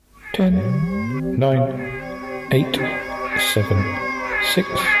10, 9, 8, 7, 6,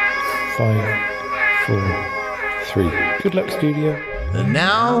 5, 4, 3. Good luck, studio. And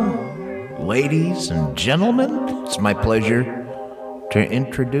now, ladies and gentlemen, it's my pleasure to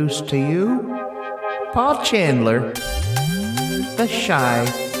introduce to you Paul Chandler, the shy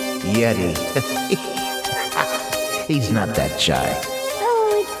Yeti. He's not that shy.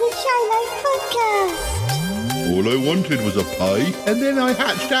 Oh, it's the Shy Life Podcast. All I wanted was a pie, and then I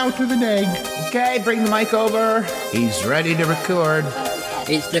hatched out of an egg. Okay, bring the mic over. He's ready to record.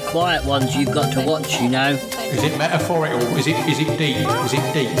 It's the quiet ones you've got to watch, you know. Is it metaphorical? Is it deep? Is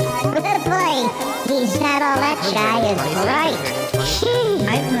it deep? Boy, he's not all that shy, is he? Right.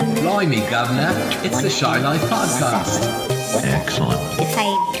 Blimey, Governor, it's the Shy Life Podcast. Excellent.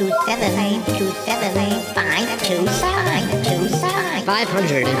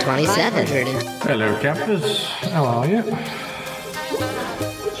 527. Hello, campers. How are you?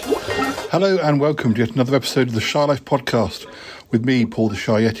 Hello and welcome to yet another episode of the Shy Life Podcast with me, Paul the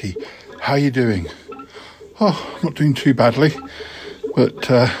Shy Yeti. How are you doing? Oh, not doing too badly, but,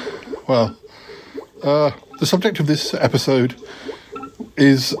 the subject of this episode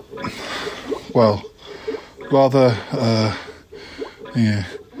is, rather,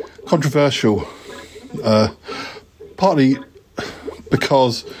 controversial, partly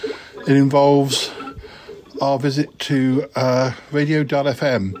because it involves our visit to Radio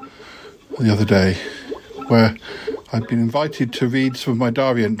FM the other day, where I'd been invited to read some of my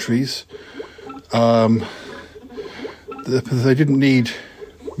diary entries. They didn't need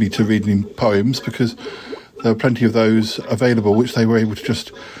me to read any poems because there were plenty of those available, which they were able to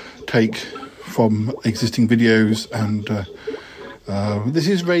just take from existing videos. And this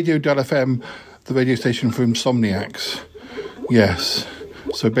is Radio FM, the radio station for insomniacs. Yes.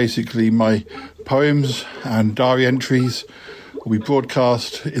 So basically my poems and diary entries will be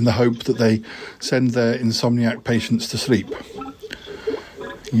broadcast in the hope that they send their insomniac patients to sleep.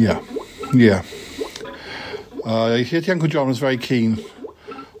 Yeah. Yeti Uncle John was very keen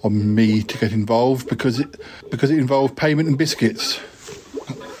on me to get involved because it involved payment and biscuits.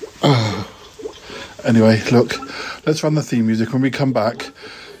 Anyway, look, let's run the theme music. When we come back,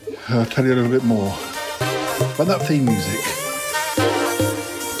 I'll tell you a little bit more. Run that theme music.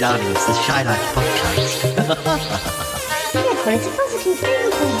 Darling, it's the Shy Life Podcast. Yes, well, it's a positive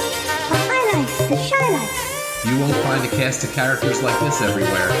thing, Paul. The highlights, the Shy Life. You won't find a cast of characters like this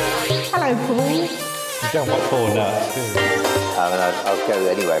everywhere. Hello, Paul. You don't want poor nuts, do you? I'll go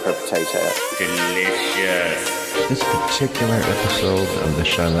anywhere for a potato. Delicious. This particular episode of the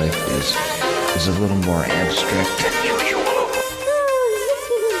Shy Life is a little more abstract than usual.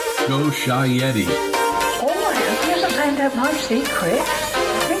 Go Shy Yeti. Oh, I hope he hasn't found out my secret. I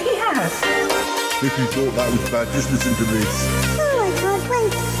think he has. If you thought that was bad, just listen to this. Oh, I can't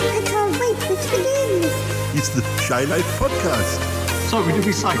wait for it to begin. It's the Shy Life Podcast. Sorry, did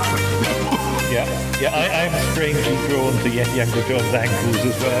we sidetrack? Yeah, I'm strangely drawn to Yeti Uncle John's ankles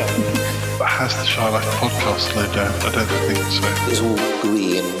as well. But has the Shy Life Podcast slowed down? I don't think so. It's all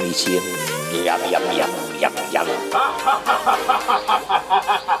gooey and meaty and yum, yum, yum, yum, yum.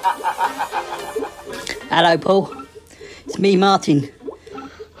 Hello, Paul. It's me, Martin.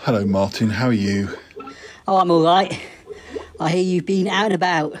 Hello, Martin. How are you? Oh, I'm all right. I hear you've been out and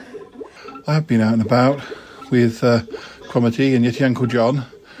about. I have been out and about with Cromitty and Yeti Uncle John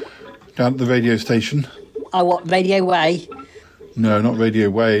down at the radio station. Oh, what, Radio Way? No, not Radio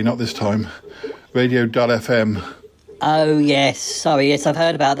Way, not this time. Radio FM. Oh, yes. Sorry, yes, I've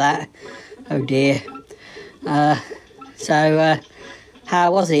heard about that. Oh, dear. So,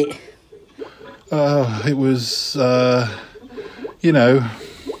 how was it? It was, a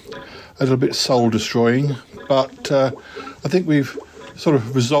little bit soul-destroying, but I think we've sort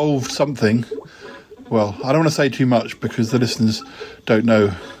of resolved something. Well, I don't want to say too much because the listeners don't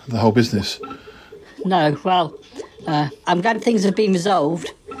know the whole business. No, well, I'm glad things have been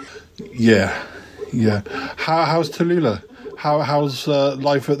resolved. Yeah. How's Tallulah? How's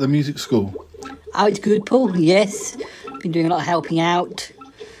life at the music school? Oh, it's good, Paul, yes. Been doing a lot of helping out.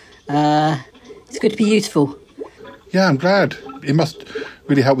 It's good to be useful. Yeah, I'm glad. It must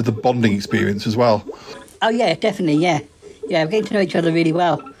really help with the bonding experience as well. Oh, yeah, definitely, yeah. Yeah, we're getting to know each other really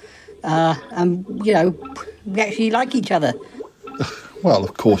well. And, we actually like each other. Well,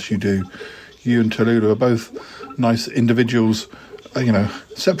 of course you do. You and Tallulah are both nice individuals,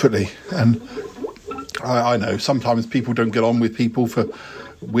 separately. And I know sometimes people don't get on with people for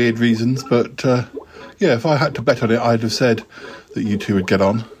weird reasons, but, if I had to bet on it, I'd have said that you two would get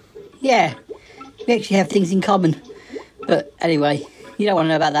on. Yeah, we actually have things in common. But anyway, you don't want to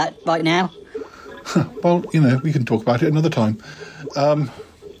know about that right now. Well, we can talk about it another time.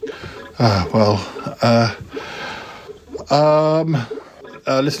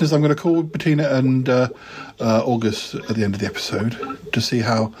 Listeners, I'm going to call Bettina and August at the end of the episode to see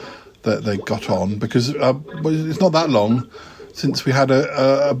how they got on, because it's not that long since we had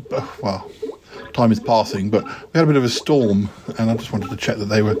time is passing, but we had a bit of a storm, and I just wanted to check that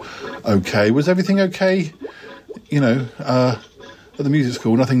they were okay. Was everything okay, at the music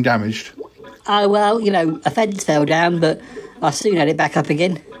school? Nothing damaged? Oh, well, a fence fell down, but I soon had it back up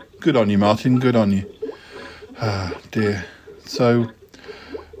again. Good on you, Martin, good on you. Ah, dear. So,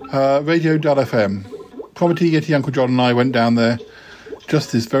 Radio.fm. Comedy Yeti, Uncle John and I went down there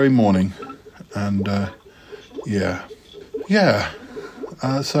just this very morning, and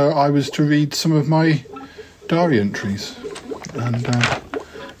so I was to read some of my diary entries, and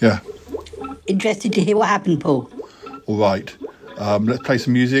Interested to hear what happened, Paul? All right, let's play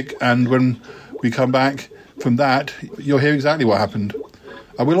some music, and when we come back from that, you'll hear exactly what happened.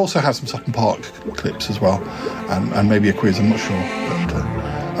 I will also have some Sutton Park clips as well, and maybe a quiz, I'm not sure, but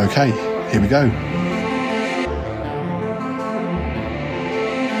okay, here we go.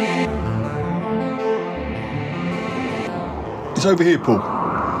 It's over here, Paul.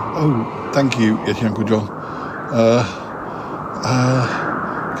 Oh, thank you, Yeti Uncle John.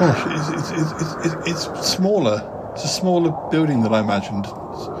 Gosh, it's smaller. It's a smaller building than I imagined. It's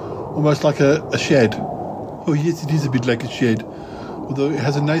almost like a shed. Oh, yes, it is a bit like a shed, although it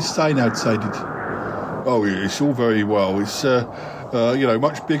has a nice sign outside it. Oh, yeah, it's all very well. It's,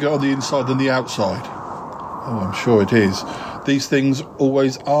 much bigger on the inside than the outside. Oh, I'm sure it is. These things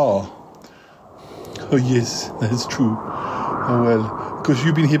always are. Oh, yes, that's true. Oh, well, because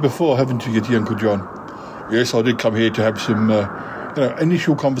you've been here before, haven't you, Yeti Uncle John? Yes, I did come here to have some,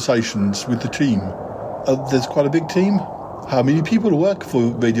 initial conversations with the team. There's quite a big team. How many people work for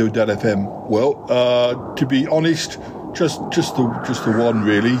Radio.fm? Well, to be honest, just the one,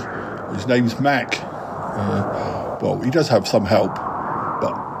 really. His name's Mac. He does have some help,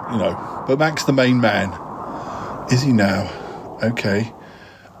 but Mac's the main man. Is he now? Okay.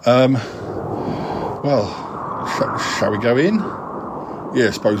 Shall we go in? Yeah,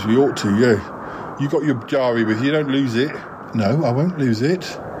 I suppose we ought to, yeah. You got your diary with you, don't lose it. No, I won't lose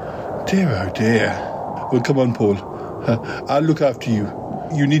it. Dear, oh dear. Well, come on, Paul. I'll look after you.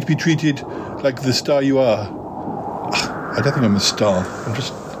 You need to be treated like the star you are. I don't think I'm a star. I'm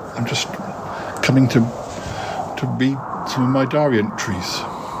just coming to read some of my diary entries.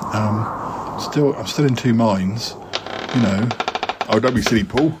 I'm still in two minds, Oh, don't be silly,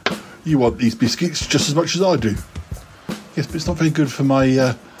 Paul. You want these biscuits just as much as I do. Yes, but it's not very good for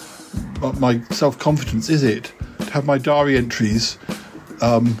my my self-confidence, is it? To have my diary entries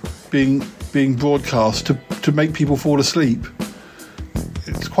being broadcast to make people fall asleep.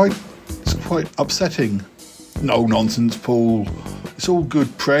 It's quite upsetting. No nonsense, Paul. It's all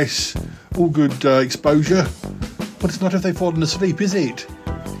good press, all good exposure. But it's not if they've fallen asleep, is it?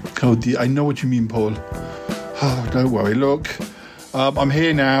 Oh dear, I know what you mean, Paul. Oh, don't worry. Look, I'm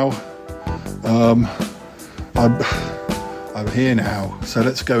here now. I'm here now, so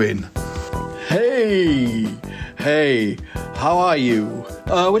let's go in. Hey, how are you?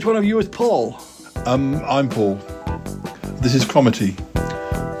 Which one of you is Paul? I'm Paul. This is Cromitty.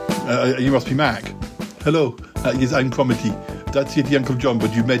 You must be Mac. Hello, yes, I'm Cromitty. That's Yeti Uncle John,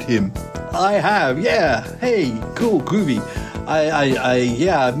 but you met him. I have, yeah. Hey, cool, groovy.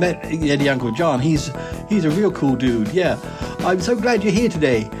 I met Yeti Uncle John. He's a real cool dude, yeah. I'm so glad you're here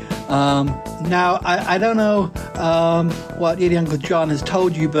today. Now, I don't know what Yeti Uncle John has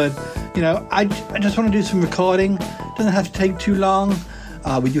told you, but, I just want to do some recording. Doesn't have to take too long.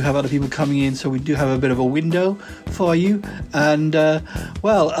 We do have other people coming in, so we do have a bit of a window for you. And, as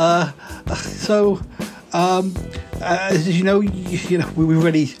you know, we've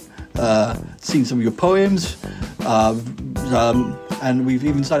already seen some of your poems, and we've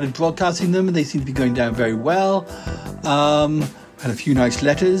even started broadcasting them, and they seem to be going down very well. Had a few nice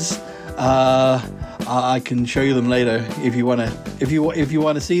letters. I can show you them later if you want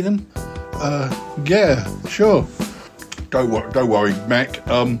to see them. Yeah, sure. Don't worry, Mac.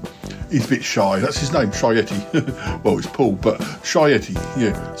 He's a bit shy. That's his name, Shy Yeti. Well, it's Paul, but Shy Yeti.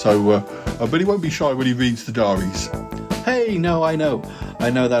 Yeah. So, but he won't be shy when he reads the diaries. Hey, no, I know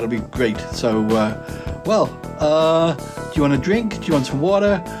that'll be great. So, do you want a drink? Do you want some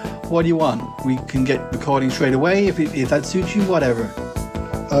water? What do you want? We can get recording straight away if that suits you. Whatever.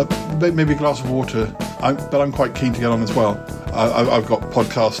 Maybe a glass of water. But I'm quite keen to get on as well. I've got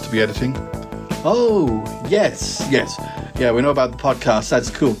podcasts to be editing. Oh, yes. Yeah, we know about the podcast. That's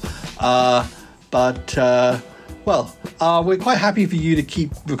cool. We're quite happy for you to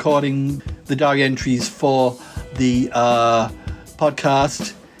keep recording the diary entries for the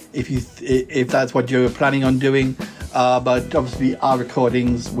podcast if that's what you're planning on doing. But obviously our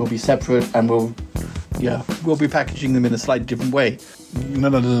recordings will be separate, and we'll be packaging them in a slightly different way. No,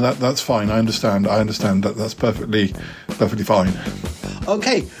 that's fine. I understand. That's perfectly fine.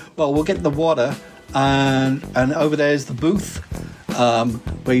 Okay, well, we'll get the water, and over there is the booth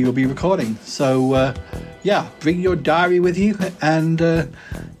where you'll be recording. So, bring your diary with you, and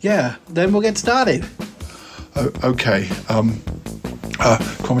then we'll get started. Okay.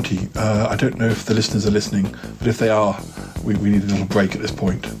 Cromitty, I don't know if the listeners are listening, but if they are, we need a little break at this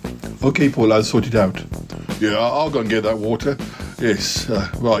point. Okay, Paul, I'll sort it out. Yeah, I'll go and get that water. Yes,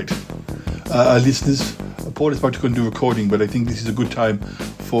 right. Listeners, Paul is about to go and do recording, but I think this is a good time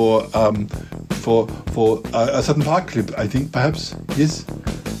for a Sutton Park clip, I think, perhaps. Yes,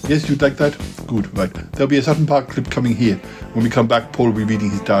 you'd like that? Good, right. There'll be a Sutton Park clip coming here. When we come back, Paul will be reading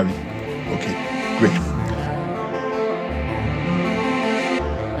his diary. Okay, great.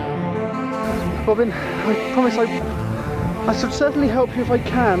 Robin, I promise I should certainly help you if I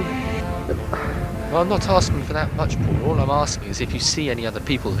can. Well, I'm not asking for that much, Paul. All I'm asking is if you see any other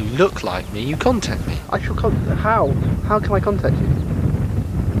people who look like me, you contact me. I shall How? How can I contact you?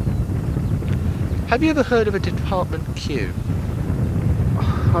 Have you ever heard of a Department Q?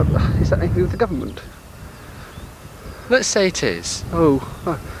 Is that anything to do with the government? Let's say it is. Oh.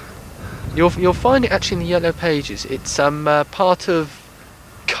 You'll find it actually in the Yellow Pages. It's part of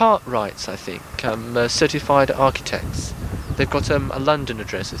Cartwright's, I think, certified architects. They've got a London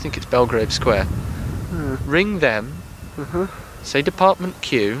address. I think it's Belgrave Square. Ring them. Say Department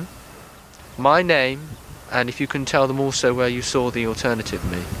Q, my name, and if you can tell them also where you saw the alternative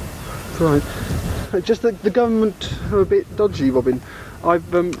me. Right. Just the government are a bit dodgy, Robin. I've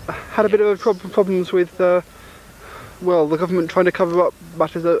had a bit of problems with the government trying to cover up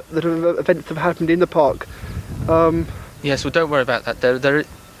matters that events have happened in the park. Yes, well, don't worry about that.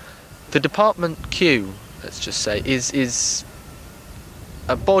 The Department Q, let's just say, is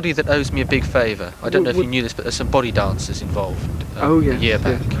a body that owes me a big favour. I don't know if you knew this, but there's some body dancers involved a year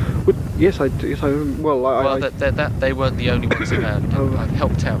back. Yes, I do. They weren't the only ones around. I've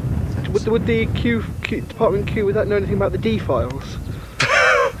helped out. Would the Department Q, would that know anything about the D files?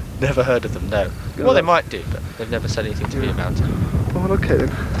 Never heard of them, no. Well, they might do, but they've never said anything to me about it. Well, okay then.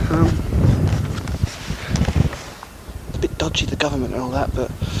 It's a bit dodgy, the government and all that,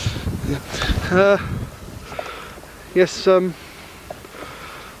 but... yes,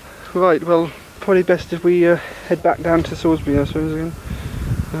 right, well, probably best if we head back down to Salisbury, I suppose, again.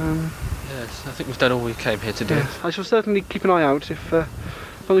 Yes, I think we've done all we came here to do. I shall certainly keep an eye out if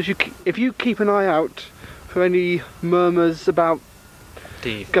long as if you keep an eye out for any murmurs about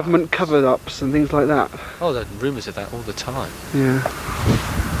government cover-ups and things like that. Oh, there are rumours of that all the time. Yeah.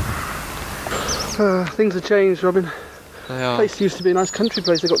 Things have changed, Robin. They are. The place used to be a nice country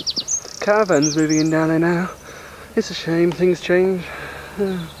place. They've got caravans moving in down there now. It's a shame things change.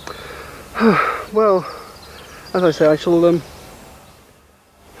 Well, as I say, I shall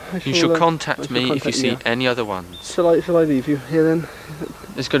you shall contact me if you see any other ones. Shall I leave you here then?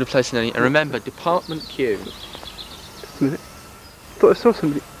 Let's go to place in any. And remember, Department Q. Just a minute. I thought I saw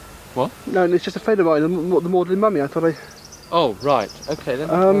somebody. What? No, it's just a friend of mine, the maudlin mummy. I thought I... Oh, right. Okay, then.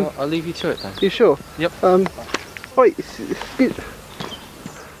 I'll leave you to it then. You sure? Yep. Wait.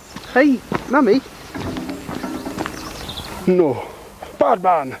 Hey, mummy. No. Bad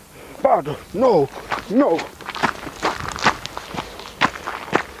man. Bad. No.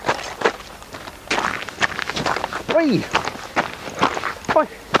 Hey. Why?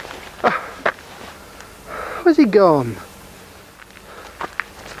 Where's he gone?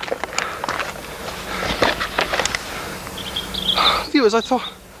 Viewers, I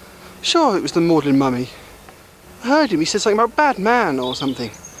thought, sure it was the maudlin mummy. I heard him, he said something about bad man or something.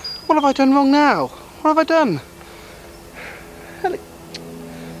 What have I done wrong now? What have I done? Hell,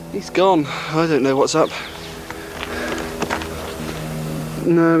 he's gone. I don't know what's up.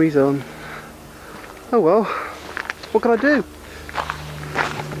 No, he's on. Oh well, what can I do?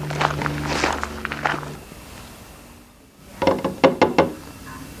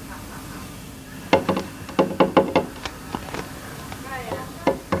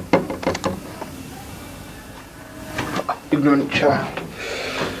 Ignorant child.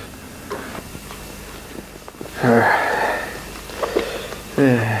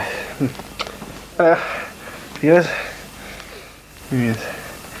 Yes.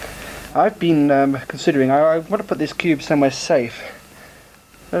 I've been considering. I want to put this cube somewhere safe,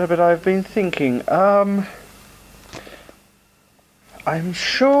 but I've been thinking. I'm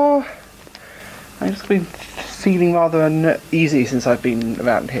sure. I've just been feeling rather uneasy since I've been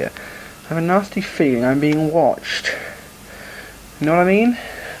around here. I have a nasty feeling I'm being watched. You know what I mean?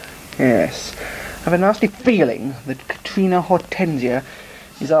 Yes. I have a nasty feeling that Katrina Hortensia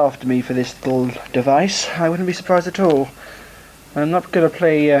is after me for this little device. I wouldn't be surprised at all. I'm not going to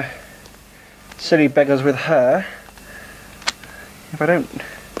play silly beggars with her. If I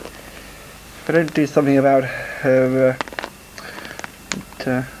don't do something about her,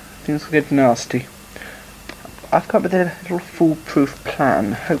 things will get nasty. I've come up with a little foolproof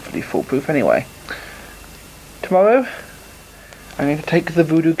plan. Hopefully foolproof anyway. Tomorrow, I'm going to take the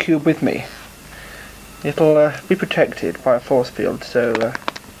voodoo cube with me. It'll be protected by a force field, so...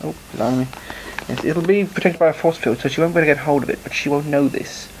 oh, blimey. Yes, it'll be protected by a force field, so she won't be able to get hold of it, but she won't know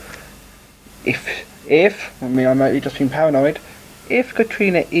this. I mean, I might be just being paranoid, if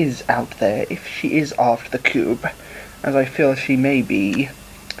Katrina is out there, if she is after the cube, as I feel she may be,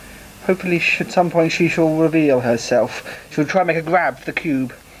 hopefully at some point she shall reveal herself. She'll try and make a grab for the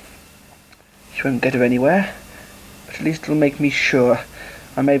cube. She won't get her anywhere, but at least it'll make me sure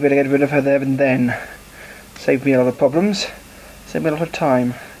I may be able to get rid of her there and then. Save me a lot of problems, save me a lot of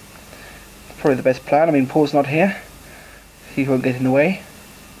time. Probably the best plan. I mean, Paul's not here. He won't get in the way.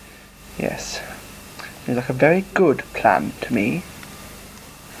 Yes. Seems like a very good plan to me.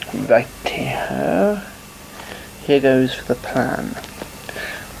 Right here. Here goes for the plan.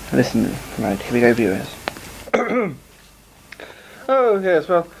 Listen, right, here we go, viewers. Oh, yes,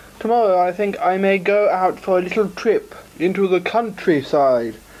 well, tomorrow I think I may go out for a little trip into the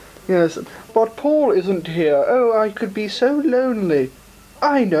countryside. Yes, but Paul isn't here. Oh, I could be so lonely.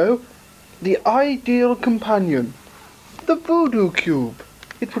 I know. The ideal companion. The voodoo cube.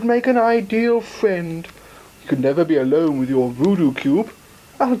 It would make an ideal friend. You could never be alone with your voodoo cube.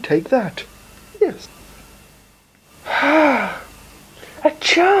 I'll take that. Yes. A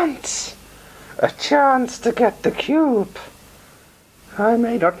chance! A chance to get the cube. I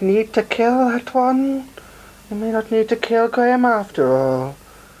may not need to kill that one. I may not need to kill Graham after all.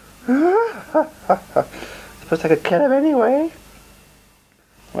 Suppose I could kill him anyway.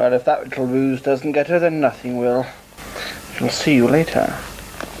 Well, if that little ruse doesn't get her, then nothing will. I'll see you later.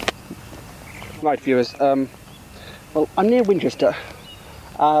 Right, viewers. Well, I'm near Winchester,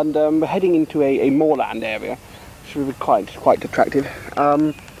 and we're heading into a moorland area. Should be quite attractive.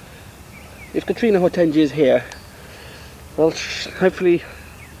 If Katrina Hortensia is here, well, hopefully,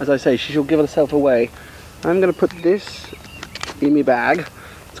 as I say, she shall give herself away. I'm going to put this in my bag.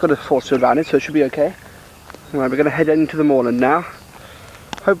 It's got a force field around it, so it should be okay. Right, we're going to head into the moorland now.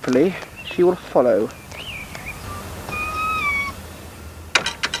 Hopefully, she will follow.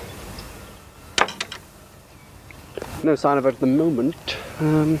 No sign of her at the moment.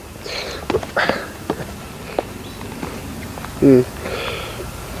 I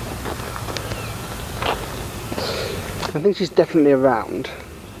think she's definitely around.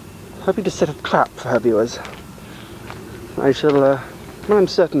 Hoping to set a trap for her viewers. I shall, when I'm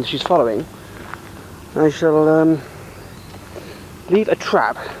certain she's following, I shall leave a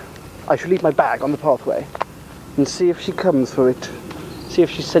trap. I shall leave my bag on the pathway and see if she comes for it. See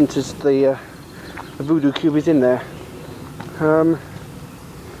if she senses the voodoo cube is in there. I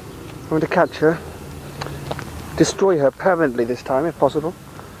want to catch her. Destroy her permanently this time, if possible.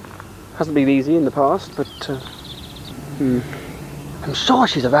 Hasn't been easy in the past, but I'm sure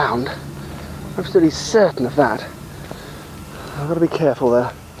she's around. I'm absolutely certain of that. I've got to be careful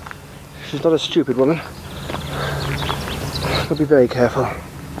there. She's not a stupid woman. I've got to be very careful.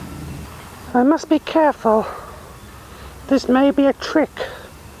 I must be careful. This may be a trick.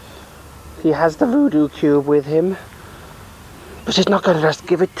 He has the voodoo cube with him, but she's not going to just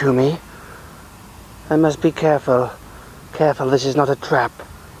give it to me. I must be careful. Careful, this is not a trap.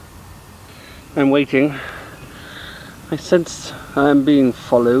 I'm waiting. I sense I am being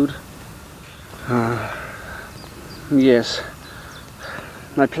followed. Yes.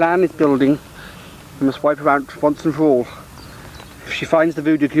 My plan is building. I must wipe her out once and for all. If she finds the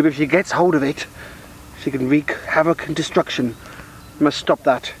voodoo cube, if she gets hold of it, she can wreak havoc and destruction. I must stop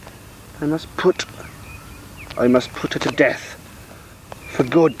that. I must put her to death. For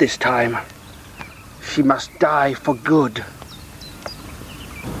good this time. She must die for good.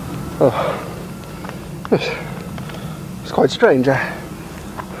 Oh. It's quite strange. I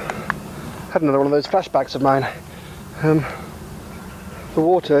had another one of those flashbacks of mine. The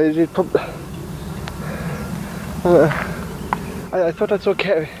water, it probably... I thought I saw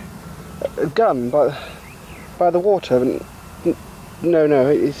a gun by the water. But no,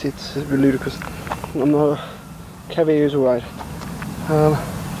 it's ludicrous. I'm not... Kevin is alright.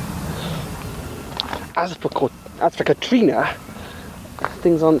 As for Katrina,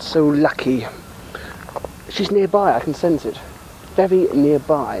 things aren't so lucky. She's nearby, I can sense it. Very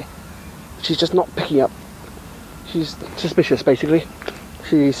nearby. She's just not picking up. She's suspicious, basically.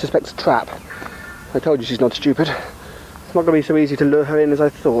 She suspects a trap. I told you she's not stupid. It's not going to be so easy to lure her in as I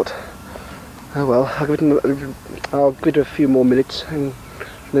thought. Oh well, I'll give it a few more minutes and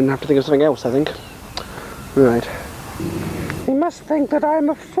then have to think of something else, I think. Right. He must think that I'm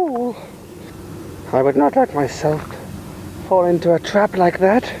a fool. I would not let myself fall into a trap like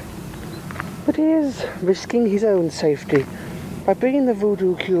that. But he is risking his own safety by bringing the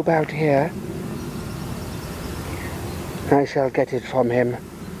voodoo cube out here. I shall get it from him.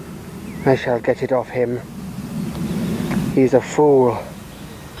 I shall get it off him. He's a fool.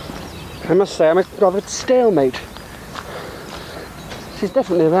 I must say, I'm a rather stalemate. She's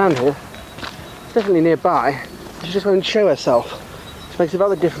definitely around here. She's definitely nearby. She just won't show herself. Which makes it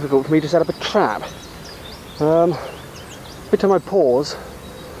rather difficult for me to set up a trap. Every time I pause,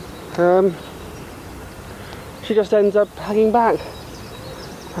 she just ends up hugging back.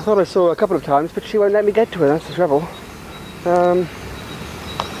 I thought I saw her a couple of times, but she won't let me get to her, that's the trouble. Oh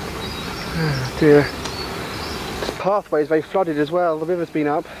dear. This pathway is very flooded as well, the river's been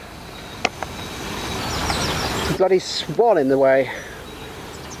up. There's a bloody swan in the way.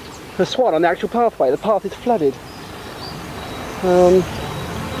 The swan on the actual pathway, the path is flooded. I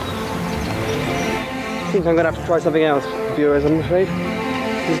think I'm going to have to try something else, viewers, I'm afraid.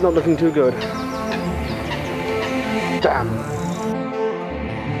 This is not looking too good. Damn.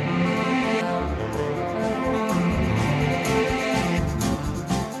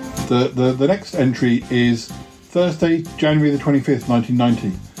 The next entry is Thursday, January the 25th,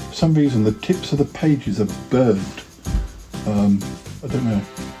 1990. For some reason, the tips of the pages are burned. I don't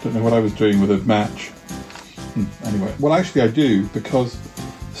know what I was doing with a match. Anyway, well, actually, I do, because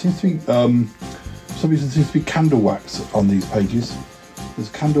there seems to be for some reason there seems to be candle wax on these pages. There's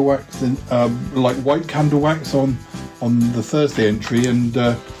candle wax, like white candle wax on the Thursday entry, and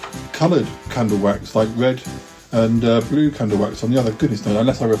coloured candle wax like red and blue candle wax on the other. Goodness knows,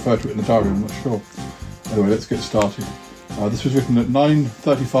 unless I refer to it in the diary, I'm not sure. Anyway, let's get started. This was written at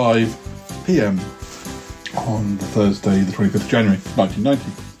 9:35 p.m. on the Thursday, the 25th of January, 1990.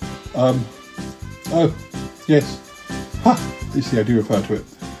 Oh, yes. Ha! You see, I do refer to it.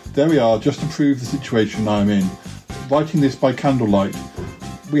 There we are, just to prove the situation I'm in. Writing this by candlelight.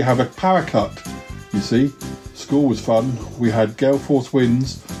 We have a power cut, you see. School was fun. We had gale force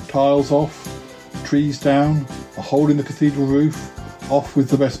winds, tiles off, trees down, a hole in the cathedral roof, off with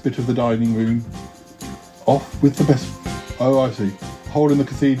the best bit of the dining room. Off with the best... Oh, I see. Hole in the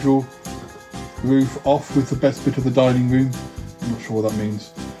cathedral roof, off with the best bit of the dining room. I'm not sure what that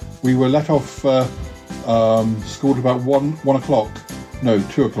means. We were let off school at about 1 o'clock. No,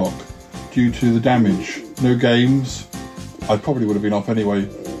 2 o'clock. Due to the damage. No games. I probably would have been off anyway.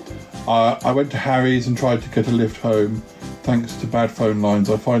 I went to Harry's and tried to get a lift home. Thanks to bad phone lines,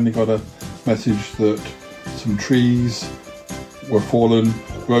 I finally got a message that some trees were fallen,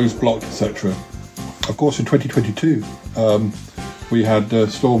 roads blocked, etc. Of course, in 2022, we had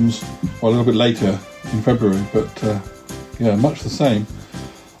storms, well, a little bit later in February, but yeah, much the same.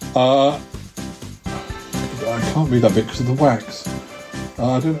 I can't read that bit because of the wax.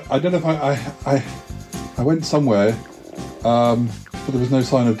 I don't know if I went somewhere, but there was no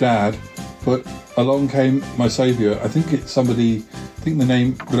sign of Dad. But along came my saviour. I think it's somebody. I think the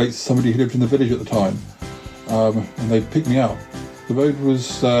name relates to somebody who lived in the village at the time, and they picked me up. The road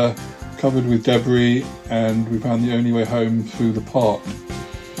was covered with debris, and we found the only way home through the park.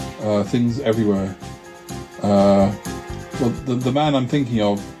 Things everywhere. Well, the man I'm thinking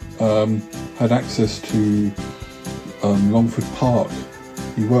of had access to Longford Park.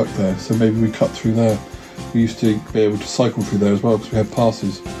 He worked there, so maybe we cut through there. We used to be able to cycle through there as well because we had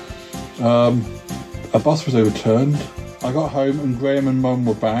passes. A bus was overturned. I got home and Graham and Mum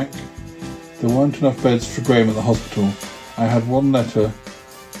were back. There weren't enough beds for Graham at the hospital. I had one letter,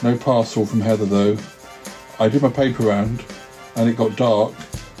 no parcel from Heather though. I did my paper round and it got dark.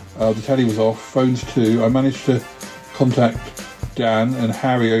 The telly was off, phones too. I managed to contact Dan and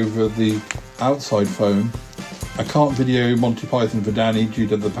Harry over the outside phone. I can't video Monty Python for Danny due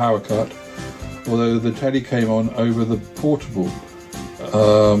to the power cut, although the telly came on over the portable.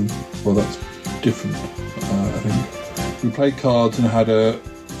 Well, that's different, I think. We played cards and had a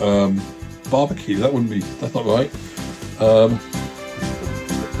barbecue. That's not right.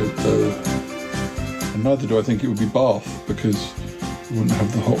 And neither do I think it would be Bath, because we wouldn't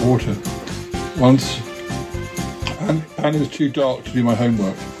have the hot water. And it was too dark to do my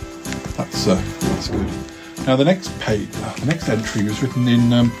homework. That's good. Now the next entry was written in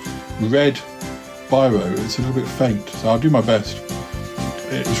red biro. It's a little bit faint, so I'll do my best.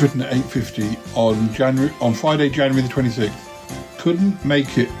 It was written at 8:50 on Friday, January the 26th. Couldn't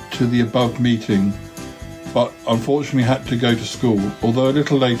make it to the above meeting. but unfortunately had to go to school. Although a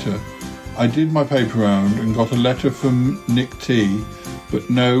little later, I did my paper round and got a letter from Nick T, but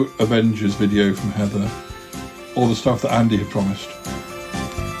no Avengers video from Heather, or the stuff that Andy had promised.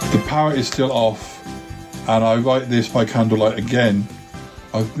 The power is still off, and I write this by candlelight again.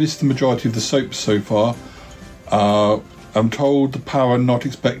 I've missed the majority of the soaps so far. I'm told the power not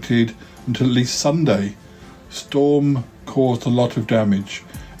expected until at least Sunday. Storm caused a lot of damage.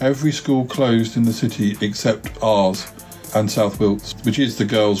 Every school closed in the city except ours and South Wilts, which is the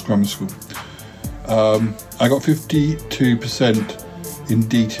girls' grammar school. I got 52% in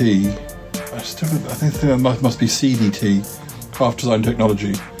DT. I think that must be CDT, Craft Design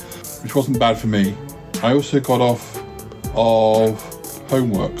Technology, which wasn't bad for me. I also got off of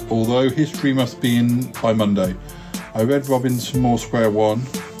homework, although history must be in by Monday. I read Robin's More Square One,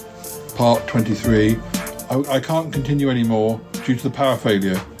 part 23. I can't continue anymore due to the power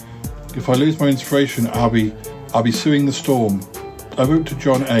failure. If I lose my inspiration, I'll be suing the storm. I wrote to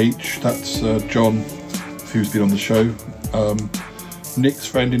John H, that's John, who's been on the show, Nick's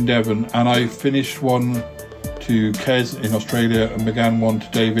friend in Devon, and I finished one to Kez in Australia and began one to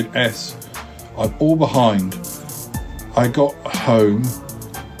David S. I'm all behind. I got home,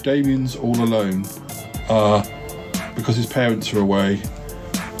 Damien's all alone because his parents are away,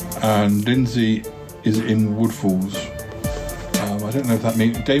 and Lindsay is in Woodfalls. I don't know if that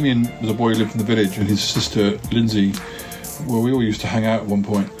means... Damien was a boy who lived in the village, and his sister Lindsay, well, we all used to hang out at one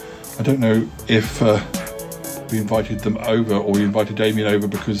point. I don't know if we invited them over, or we invited Damien over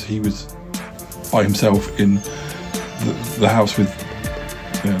because he was by himself in the house with,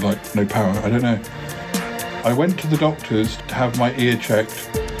 like, no power. I don't know. I went to the doctor's to have my ear checked.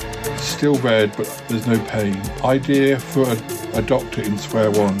 Still red, but there's no pain. Idea for a doctor in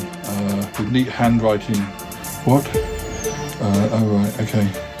Square One with neat handwriting. What? Oh right, okay.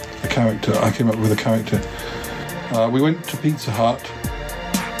 A character. I came up with a character. We went to Pizza Hut,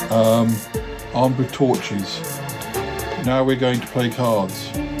 armed with torches. Now we're going to play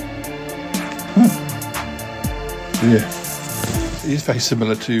cards. Yeah, it is very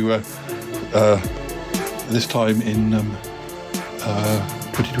similar to this time in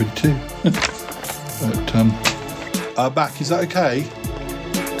 2022. But back, is that okay?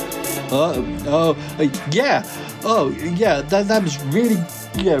 Yeah. Oh, yeah. That was really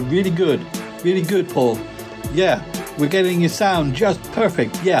good. Really good, Paul. Yeah, we're getting your sound just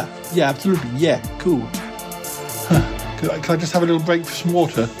perfect. Yeah, absolutely. Yeah, cool. Can I just have a little break for some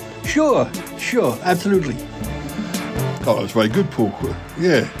water? Sure, absolutely. Oh, that was very good, Paul.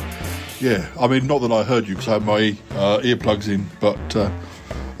 Yeah. I mean, not that I heard you because I had my earplugs in, but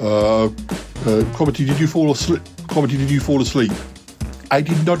Cromitty, did you fall asleep? I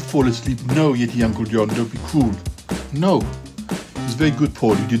did not fall asleep. No, Yeti Uncle John, don't be cruel. No, it was very good,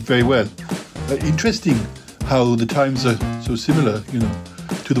 Paul. You did very well. Interesting how the times are so similar,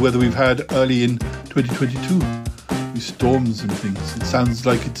 to the weather we've had early in 2022 with storms and things. It sounds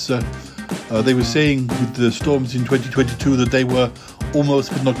like it's. They were saying with the storms in 2022 that they were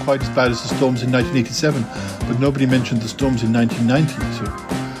almost, but not quite as bad as the storms in 1987. But nobody mentioned the storms in 1990. So,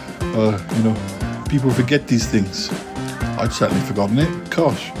 people forget these things. I'd certainly forgotten it.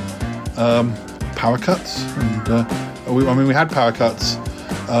 Gosh. Power cuts. And we had power cuts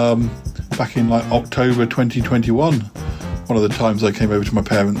back in like October 2021. One of the times I came over to my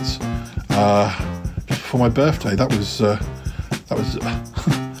parents just before my birthday. That was an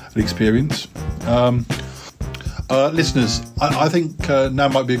experience. Listeners, I think now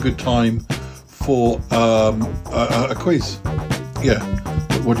might be a good time for a quiz. Yeah.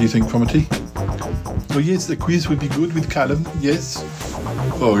 What do you think, Cromitty? Oh yes, the quiz would be good with Callum. Yes.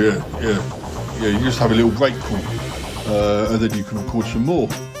 Oh yeah. You just have a little break, and then you can record some more.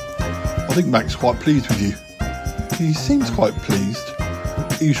 I think Mac's quite pleased with you. He seems quite pleased.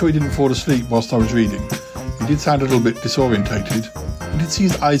 Are you sure he didn't fall asleep whilst I was reading? He did sound a little bit disorientated. I did see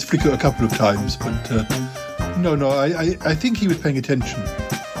his eyes flicker a couple of times, but no, I think he was paying attention.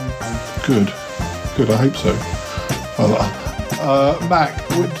 Good, I hope so. Well, Mac,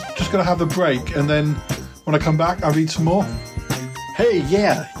 we're just going to have a break, and then when I come back, I'll read some more. Hey,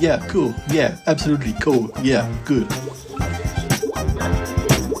 yeah, cool. Yeah, absolutely cool. Yeah, good.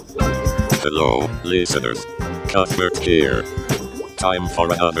 Hello, listeners. Cuthbert here. Time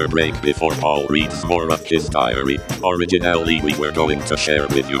for another break before Paul reads more of his diary. Originally we were going to share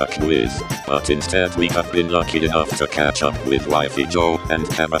with you a quiz, but instead we have been lucky enough to catch up with Wifey Joe and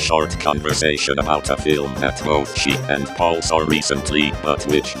have a short conversation about a film that both she and Paul saw recently, but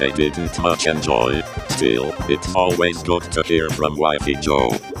which they didn't much enjoy. Still, it's always good to hear from Wifey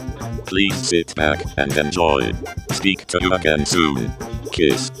Joe. Please sit back and enjoy. Speak to you again soon.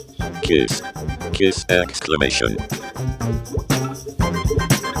 Kiss. Kiss. Kiss exclamation.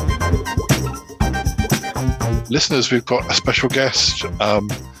 Listeners, we've got a special guest.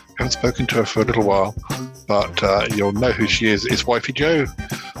 Haven't spoken to her for a little while, but you'll know who she is. It's Wifey Joe.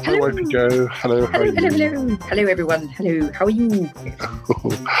 Hi, Wifey Joe. Hello. Hello, everyone. Hello. How are you?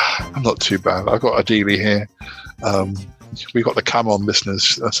 I'm not too bad. I've got Adili here. We got the cam on,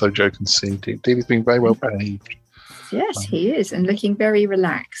 listeners, so Joe can see. Adili's been very well behaved. Yes, he is, and looking very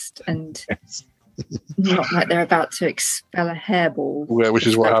relaxed and not like they're about to expel a hairball. Yeah, which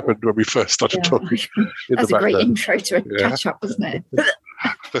is what happened when we first started talking. That's a great intro to a catch-up, wasn't it?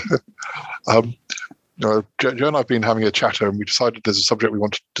 Joe and I have been having a chatter, and we decided there's a subject we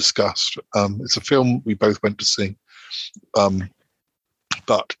wanted to discuss. It's a film we both went to see. It's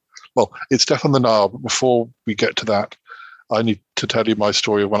Death on the Nile. But before we get to that, I need to tell you my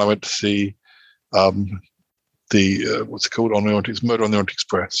story of when I went to see what's it called? It's Murder on the Orient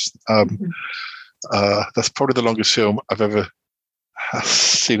Express. That's probably the longest film I've ever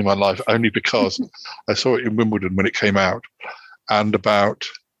seen in my life, only because I saw it in Wimbledon when it came out, and about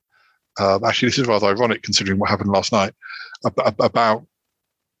actually, this is rather ironic considering what happened last night. About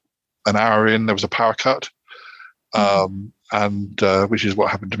an hour in, there was a power cut, and which is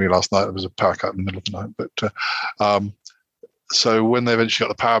what happened to me last night. There was a power cut in the middle of the night. But so when they eventually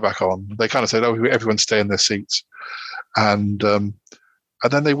got the power back on, they kind of said, "Oh, everyone stay in their seats," and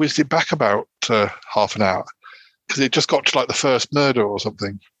then they whizzed it back about half an hour because it just got to like the first murder or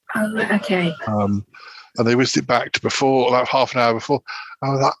something. Oh, okay. And they whizzed it back to before, about half an hour before. I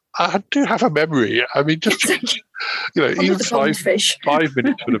was like, I do have a memory. I mean, just, even 5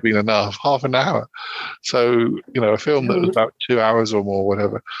 minutes would have been enough, half an hour. So, a film that was about 2 hours or more,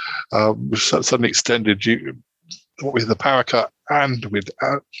 whatever, was suddenly extended with the power cut and with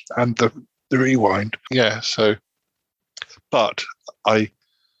and the rewind. Yeah, so, but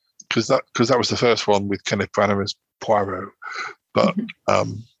because that was the first one with Kenneth Branagh as Poirot, but I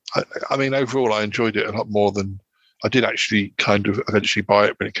mean, overall, I enjoyed it a lot more than I did actually kind of eventually buy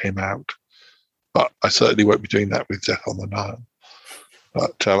it when it came out. But I certainly won't be doing that with Death on the Nile.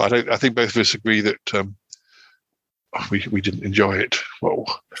 But I think both of us agree that we didn't enjoy it. Well,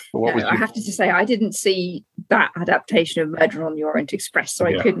 I have to say, I didn't see that adaptation of Murder on the Orient Express, so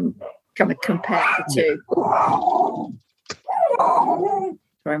I couldn't kind of compare the two.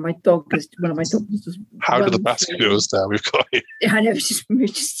 Sorry, one of my dogs was just. How do the Baskervilles now? We've got it. I know, it's just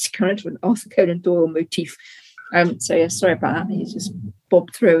kind of an Arthur Conan Doyle motif. So yeah, sorry about that. He's just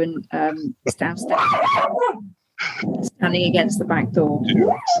bobbed through and is downstairs, standing against the back door,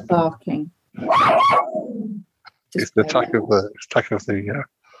 barking. It's the attack of the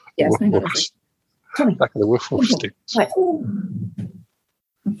wolf sticks. Right.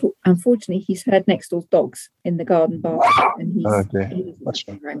 Unfortunately, he's heard next door's dogs in the garden barking, and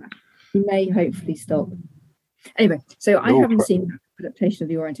he may hopefully stop. Anyway, so I haven't seen the adaptation of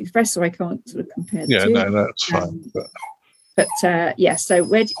the Orient Express, so I can't sort of compare the two. Yeah, no, that's fine. But so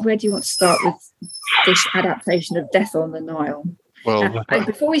where do you want to start with this adaptation of Death on the Nile? Well,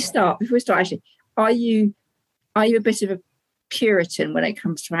 before we start, actually, are you a bit of a Puritan when it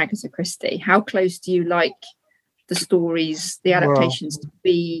comes to Agatha Christie? How close do you like the stories, the adaptations to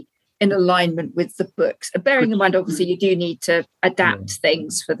be in alignment with the books? Bearing in mind, obviously, you do need to adapt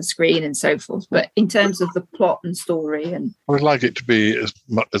things for the screen and so forth. But in terms of the plot and story, and I would like it to be as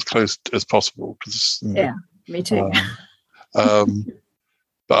close as possible. Me too.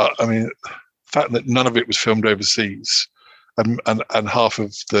 But I mean, the fact that none of it was filmed overseas, and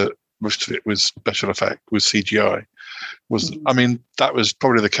most of it was special effect, was CGI. I mean, that was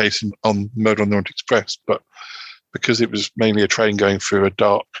probably the case on Murder on the Orient Express, but because it was mainly a train going through a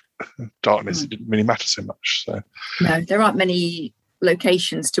darkness, it didn't really matter so much. So no, there aren't many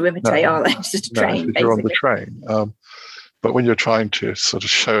locations to imitate, are there? It's just a train. You're on the train. But when you're trying to sort of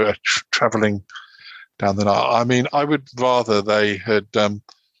show traveling down the Nile, I mean, I would rather they had. The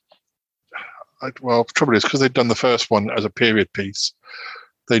trouble is because they'd done the first one as a period piece,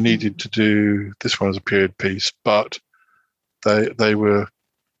 they needed to do this one as a period piece, but they were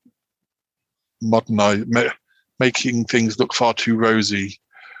modernized, making things look far too rosy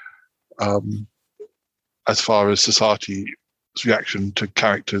as far as society's reaction to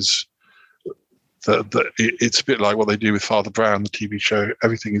characters. It's a bit like what they do with Father Brown, the TV show.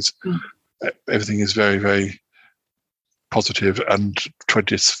 Everything is very, very positive and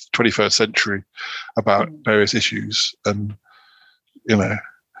 21st century about various issues, and as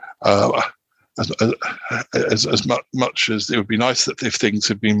much as it would be nice that if things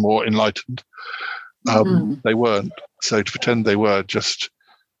had been more enlightened, they weren't. So to pretend they were just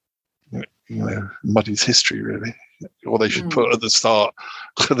muddies history, really. or they should put at the start.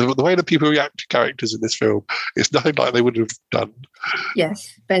 The way that people react to characters in this film is nothing like they would have done.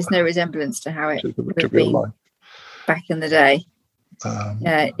 Yes, bears no resemblance to how it would have real been life. back in the day.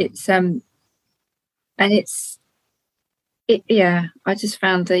 It's I just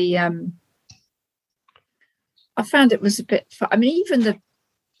found I found it was a bit fun. I mean, even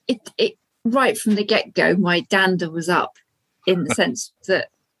it right from the get-go, my dander was up in the sense that,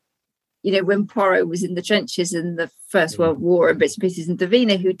 you know, when Poirot was in the trenches in the First World War and bits and pieces, and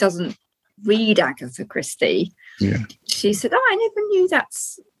Davina, who doesn't read Agatha Christie, she said, I never knew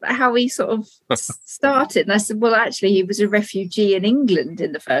that's how he sort of started. And I said, well, actually, he was a refugee in England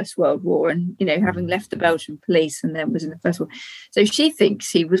in the First World War, and, you know, having left the Belgian police and then was in the First World. So she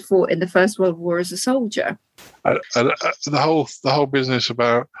thinks he was fought in the First World War as a soldier. And the whole business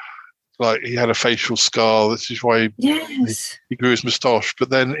about, like, he had a facial scar. This is why he grew his moustache. But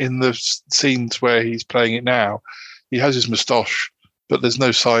then in the scenes where he's playing it now, he has his moustache, but there's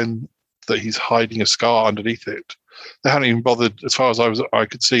no sign that he's hiding a scar underneath it. They hadn't even bothered, as far as I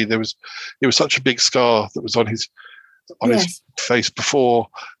could see. It was such a big scar that was on his face before.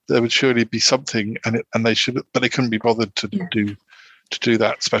 There would surely be something, and they should, but they couldn't be bothered to do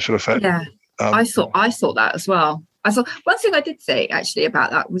that special effect. Yeah, I thought that as well. I thought one thing I did say actually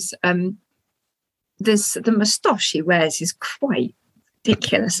about that was the moustache he wears is quite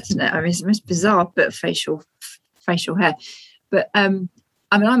ridiculous, isn't it? I mean, it's the most bizarre bit of facial hair. But I mean,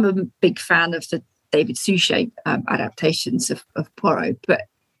 I'm a big fan of the David Suchet adaptations of Poirot. But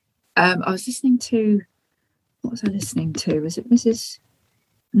I was listening to, what was I listening to? Was it Mrs.?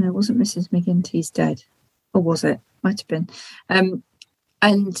 No, it wasn't Mrs. McGinty's Dead, or was it? Might have been.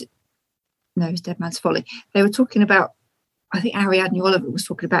 And no, it was Dead Man's Folly. They were talking about, I think Ariadne Oliver was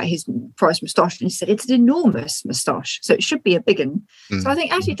talking about his Forrest moustache, and he said it's an enormous moustache, so it should be a big one. So I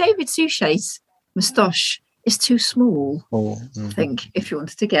think actually David Suchet's moustache is too small. I think if you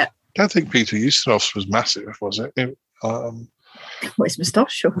wanted to get. I don't think Peter Ustinov's was massive, was it? What, his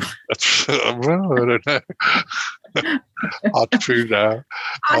moustache? Or? Well, I don't know. Hard to prove now.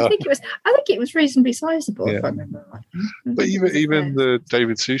 I think it was reasonably sizable, if I remember right. But even the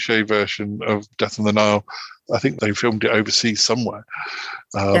David Suchet version of Death on the Nile, I think they filmed it overseas somewhere.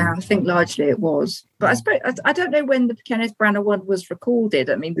 I think largely it was. But I suppose I don't know when the Kenneth Branagh one was recorded.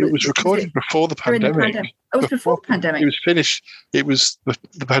 I mean, it was recorded before the pandemic. It was before the pandemic. It was finished. It was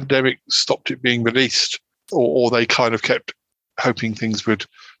the pandemic stopped it being released, or they kind of kept hoping things would.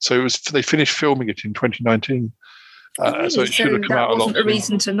 So it was. They finished filming it in 2019. Really? So it should have come out a lot. That wasn't a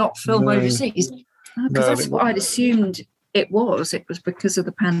reason to not film overseas, because that's what I'd assumed it was. It was because of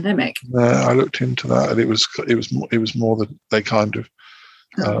the pandemic. No, I looked into that, and it was more that they kind of.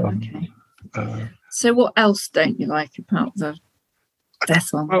 So what else don't you like about the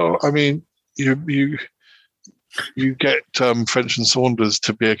Death on? Well, I mean, you get French and Saunders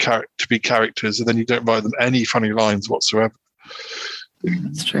to be characters, and then you don't write them any funny lines whatsoever.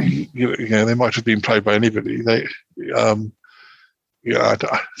 That's true. They might have been played by anybody. They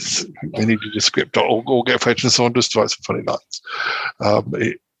needed a script or get French and Saunders to write some funny lines.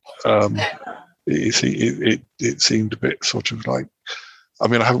 It seemed a bit sort of like. I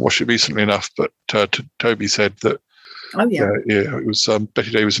mean, I haven't watched it recently enough, but Toby said that. Oh yeah, it was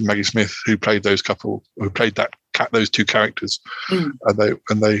Betty Davis and Maggie Smith who played those couple who played those two characters, and they it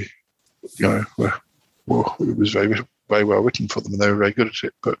was very very well written for them, and they were very good at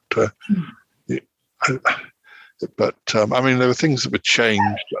it. But I mean, there were things that were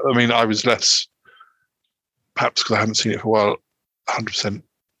changed. I mean, I was less, perhaps because I haven't seen it for a while, 100%,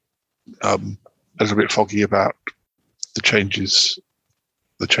 a little bit foggy about the changes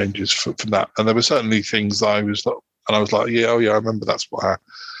from that. And there were certainly things that I was like, I remember that's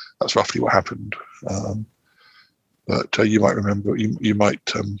roughly what happened. But you might remember, you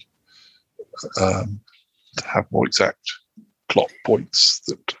might have more exact plot points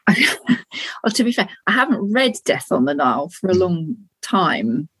that. Well, to be fair, I haven't read Death on the Nile for a long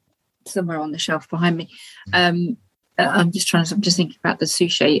time, somewhere on the shelf behind me. I'm just thinking about the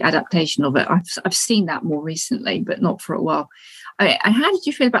Suchet adaptation of it. I've seen that more recently, but not for a while. And how did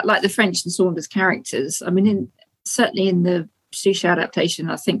you feel about like the French and Saunders characters? I mean, certainly in the Suchet adaptation,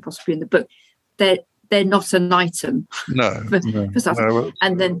 I think possibly in the book, they're not an item. No, for stuff. No.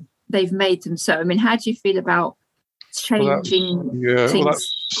 And then they've made them so. I mean, how do you feel about changing things?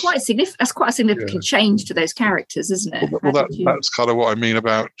 That's quite a significant change to those characters, isn't it? That's kind of what I mean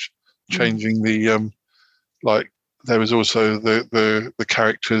about changing the like. There was also the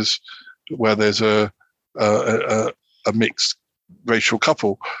characters where there's a mixed racial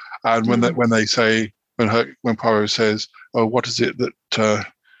couple, and when Poirot says, "Oh, what is it that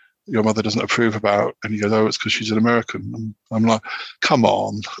your mother doesn't approve about, and he goes, oh, it's because she's an American. And I'm like, come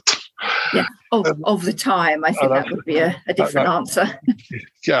on. Yeah, of the time, I think that would be a different answer.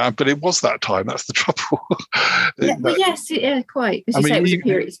 Yeah, but it was that time. That's the trouble. Yeah, quite. As you say, it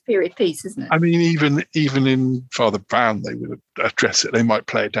was a period piece, isn't it? I mean, even in Father Brown, they would address it. They might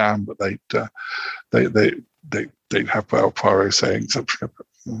play it down, but they'd have Poirot saying something.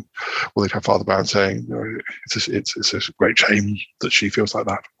 Well, they'd have Father Brown saying, it's a great shame that she feels like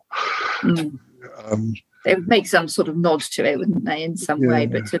that. They would make some sort of nod to it, wouldn't they, in some way?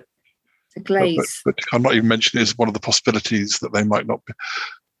 But to glaze. But I'm not even mentioning it as one of the possibilities that they might not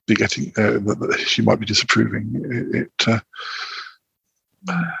be getting, that she might be disapproving.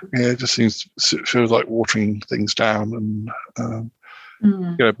 It just feels like watering things down, and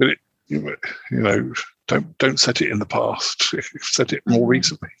but don't set it in the past. Set it more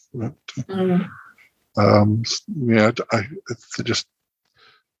recently. They're just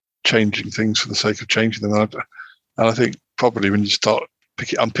changing things for the sake of changing them, and I think probably when you start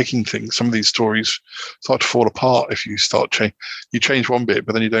unpicking things, some of these stories start to fall apart if you start you change one bit,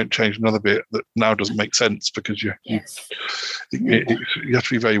 but then you don't change another bit that now doesn't make sense, because you have to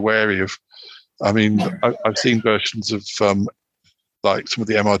be very wary of. I mean, I've seen versions of like some of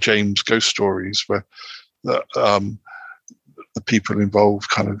the M.R. James ghost stories where the people involved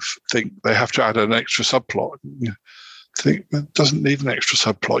kind of think they have to add an extra subplot. You think it doesn't need an extra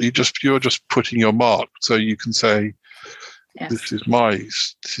subplot. You're just putting your mark, so you can say, this is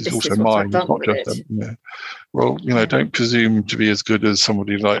also mine. It's not just Well, don't presume to be as good as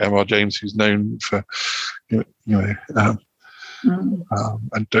somebody like M.R. James, who's known for, and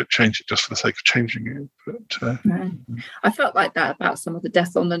don't change it just for the sake of changing it. But I felt like that about some of the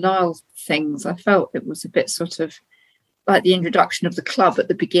Death on the Nile things. I felt it was a bit sort of like the introduction of the club at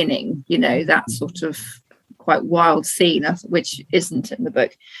the beginning. That sort of quite wild scene, which isn't in the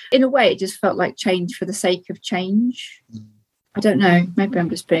book. In a way, it just felt like change for the sake of change. I don't know. Maybe I'm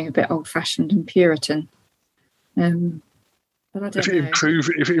just being a bit old-fashioned and Puritan. But I don't know. If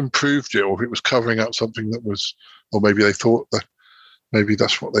it improved it, or if it was covering up something that was, or maybe they thought that maybe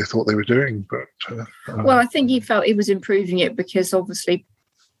that's what they thought they were doing. But well, I think he felt he was improving it because obviously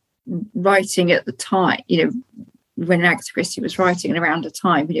writing at the time, when Agatha Christie was writing around a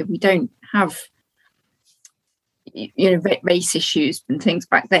time, we don't have race issues and things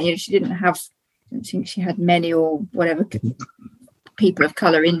back then. She didn't have. I don't think she had many or whatever people of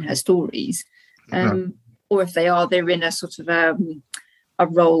colour in her stories, or if they are, they're in a sort of a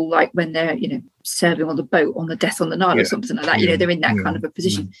role like when they're serving on the boat on the Death on the Nile or something like that. They're in that kind of a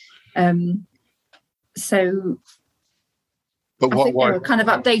position. So, but I think they were kind of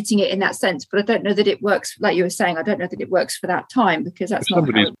updating it in that sense. But I don't know that it works, like you were saying. I don't know that it works for that time, because that's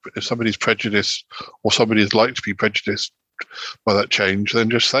if somebody's prejudiced, or somebody is like to be prejudiced by that change, then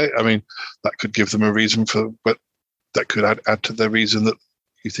just say it. I mean, that could give them a reason but that could add to their reason that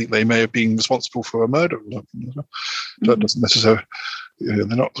you think they may have been responsible for a murder or something. That doesn't necessarily, they're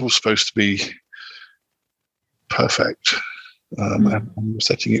not all supposed to be perfect, and you're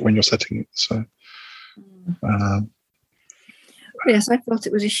setting it when you're setting it. So yes, I thought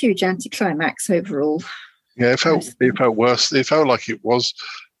it was a huge anticlimax overall. Yeah, it felt worse. It felt like it was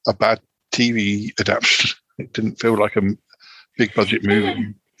a bad TV adaptation. It didn't feel like a big budget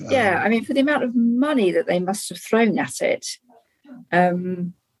movie. I mean, for the amount of money that they must have thrown at it, I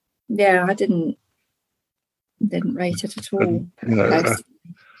didn't rate it at all.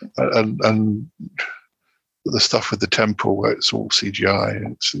 And the stuff with the temple where it's all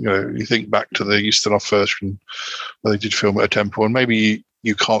CGI. It's, you think back to the Eastern version where they did film at a temple, and maybe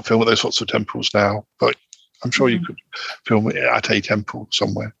you can't film at those sorts of temples now, but I'm sure you could film it at a temple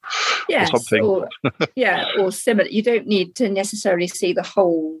somewhere. Yes, or something. Or similar. You don't need to necessarily see the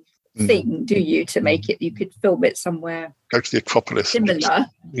whole thing, do you, to make it? You could film it somewhere. Go to the Acropolis. Similar.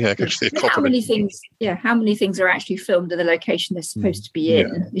 Go to the Acropolis. How many things are actually filmed in the location they're supposed to be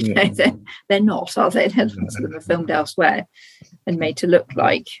in? They're not, are they? Lots of them are filmed elsewhere and made to look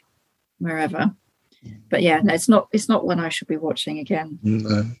like wherever. But it's not one I should be watching again.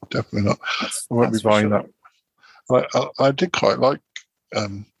 No, definitely not. I won't be buying that. I did quite like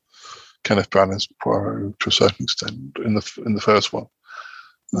Kenneth Branagh's Poirot to a certain extent in the first one,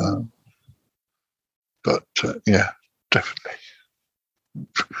 but definitely.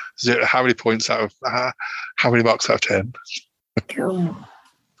 How many marks out of 10? Cool.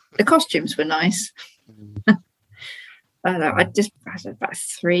 The costumes were nice. I don't know. I had about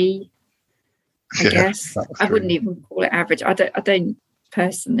 3. I guess I wouldn't even call it average. I don't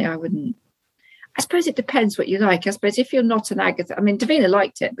personally. I wouldn't. I suppose it depends what you like. I suppose if you're not an Agatha, I mean, Davina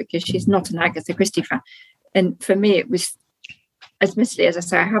liked it because she's not an Agatha Christie fan, and for me, it was admittedly, as I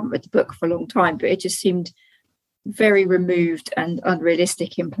say, I haven't read the book for a long time, but it just seemed very removed and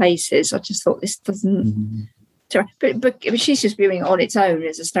unrealistic in places. I just thought this doesn't. But she's just viewing it on its own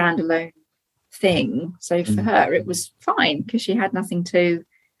as a standalone thing. So for her, it was fine because she had nothing to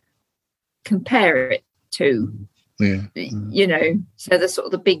compare it to. Yeah. You know, so the sort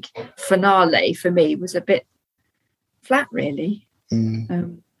of the big finale for me was a bit flat, really.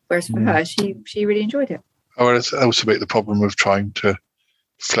 Whereas for her, she really enjoyed it. Oh, and it's also the problem of trying to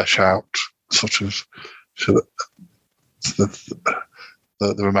flesh out sort of the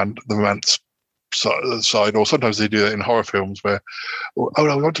romance side, or sometimes they do that in horror films where, oh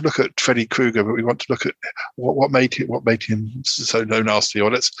no, we want to look at Freddy Krueger, but we want to look at what made him so nasty,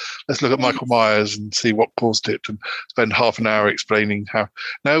 or let's look at Michael Myers and see what caused it, and spend half an hour explaining how.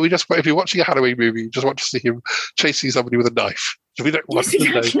 No, if you're watching a Halloween movie, you just want to see him chasing somebody with a knife. So we don't want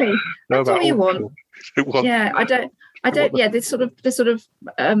to know about all you want. Yeah, I don't. Yeah, this sort of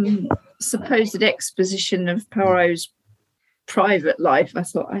supposed exposition of Poirot's private life. I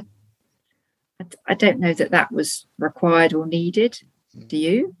thought I don't know that was required or needed. Do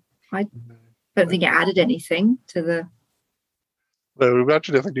you? I don't think it added anything to the. No,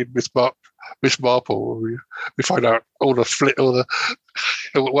 imagine if I did Miss Marple. We find out all the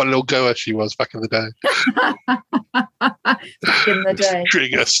what little goer she was back in the day. Back in the day.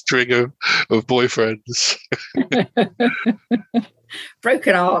 A string of boyfriends.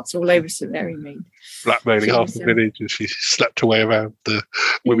 Broken hearts all over St Mary Mead. Blackmailing half the village as she slept away around the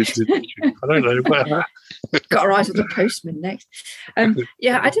women's industry. I don't know. Got her eyes on the postman next.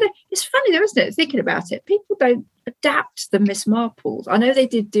 Yeah, I don't know. It's funny though, isn't it? Thinking about it, people don't adapt the Miss Marples. I know they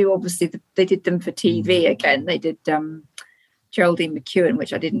did do, obviously, they did them for TV again. They did Geraldine McEwen,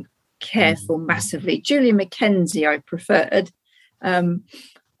 which I didn't care for massively. Julia Mackenzie I preferred. I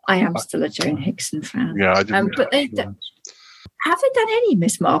am still a Joan Hickson fan. Yeah, I didn't. But have they done any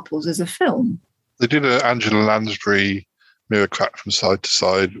Miss Marples as a film? They did an Angela Lansbury Mirror Crack from Side to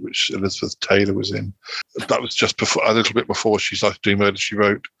Side, which Elizabeth Taylor was in. That was just before, a little bit before she started doing Murder, She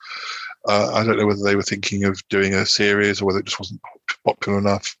Wrote. I don't know whether they were thinking of doing a series or whether it just wasn't popular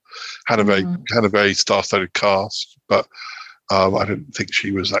enough. Had a very star-studded cast, but I don't think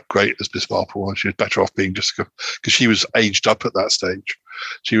she was that great as Miss Marple. She was better off being Jessica, because she was aged up at that stage.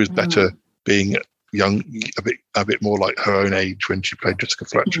 She was better being young, a bit more like her own age when she played Jessica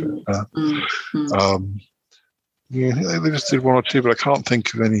Fletcher. Yeah, they just did one or two, but I can't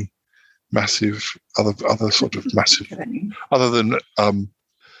think of any massive other sort of massive other than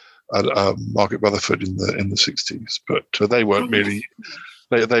Margaret Rutherford in the 60s. But they weren't really.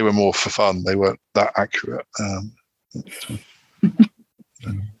 They were more for fun. They weren't that accurate.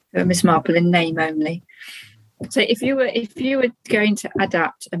 Miss Marple in name only. So if you were going to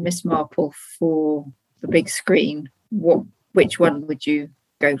adapt a Miss Marple for the big screen, which one would you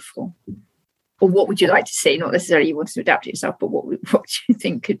go for? Or what would you like to see? Not necessarily you want to adapt it yourself, but what do you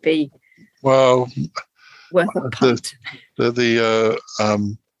think could be worth a punt? The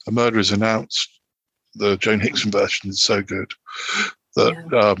A Murder Is Announced, the Joan Hickson version is so good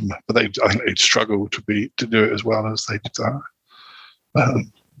that but I think they'd struggle to do it as well as they did that.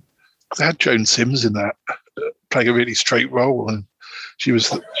 They had Joan Sims in that, playing a really straight role, and she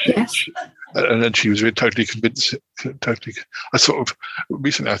was and then she was really totally convinced. I sort of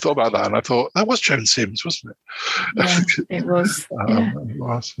recently I thought about that, and I thought that was Joan Sims, wasn't it? Yeah, it was. It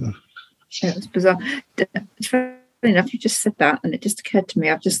was. It was bizarre. Funny enough, you just said that, and it just occurred to me.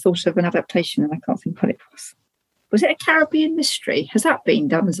 I've just thought of an adaptation, and I can't think what it was. Was it a Caribbean Mystery? Has that been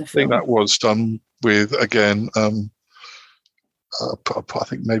done as a film? I think that was done with, again. I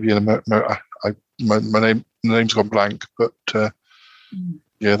think maybe my name's gone blank, but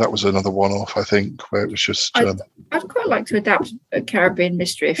yeah, that was another one-off. I think where it was just. I'd quite like to adapt a Caribbean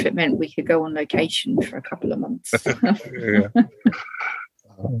Mystery if it meant we could go on location for a couple of months.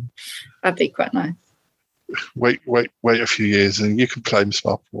 That'd be quite nice. Wait a few years, and you can play Miss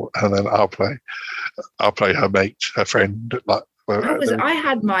Marple, and then I'll play her mate, her friend. I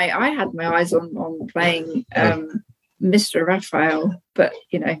had my eyes on playing Mr. Raphael, but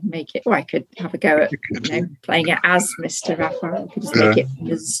make it. Or I could have a go at playing it as Mr. Raphael. I could just make it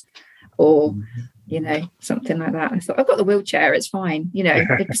as, or something like that. I thought I've got the wheelchair. It's fine.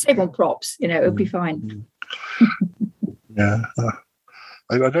 Save on props. It would be fine. Yeah.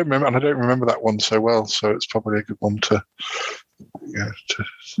 I don't remember, and I don't remember that one so well. So it's probably a good one to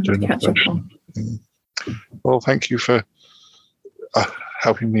do another version. Well, thank you for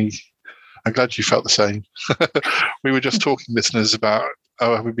helping me. I'm glad you felt the same. We were just talking, listeners, about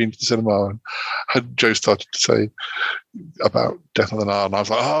 "Oh, have we been to the cinema?" And Joe started to say about Death on the Nile, and I was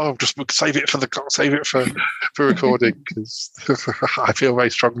like, "Oh, just save it for recording," because I feel very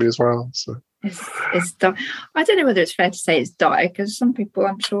strongly as well. So it's I don't know whether it's fair to say it's dire, because some people,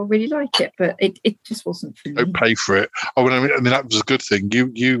 I'm sure, really like it, but it just wasn't for me. Don't pay for it. Oh, I mean that was a good thing.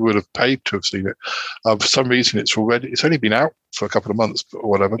 You would have paid to have seen it. For some reason, it's only been out for a couple of months or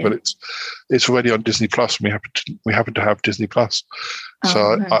whatever, but it's already on Disney Plus, and we happen to have Disney Plus.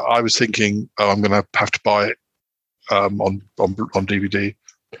 So right. I was thinking, I'm going to have to buy it on DVD.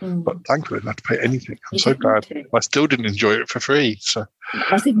 But thankfully, I didn't have to pay anything. I'm so glad. I still didn't enjoy it for free. So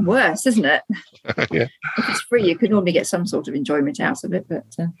that's even worse, isn't it? Yeah. If it's free, you could normally get some sort of enjoyment out of it. But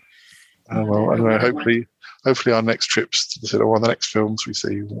well, anyway, hopefully our next trips to the cinema, or the next films we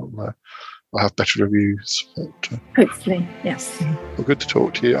see, will have better reviews. But, hopefully, yes. Well, good to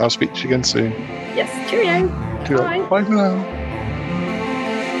talk to you. I'll speak to you again soon. Yes, cheerio. Bye. Bye for now.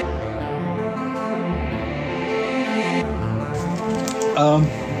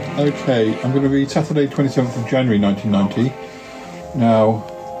 Okay, I'm going to read Saturday 27th of January 1990. Now,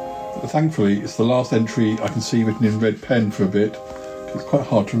 thankfully, it's the last entry I can see written in red pen for a bit. It's quite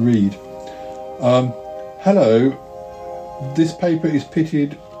hard to read. Hello, this paper is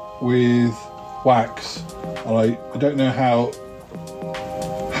pitted with wax, and I don't know how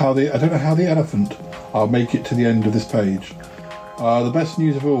the elephant. I'll make it to the end of this page. The best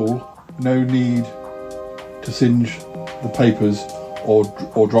news of all: no need to singe the papers or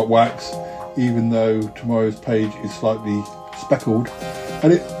drop wax, even though tomorrow's page is slightly speckled,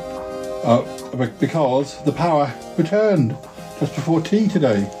 and because the power returned just before tea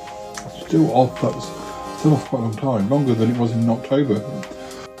today. Still off. That was still off quite a long time, longer than it was in October.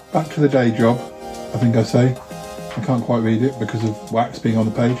 Back to the day job, I think I say. I can't quite read it because of wax being on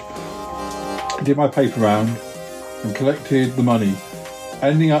the page. I did my paper round and collected the money,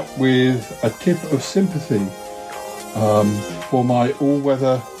 ending up with a tip of sympathy for my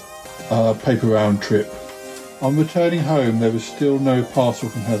all-weather paper round trip. On returning home, there was still no parcel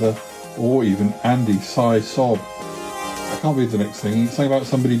from Heather or even Andy. Sigh, sob. I can't read the next thing. It's something about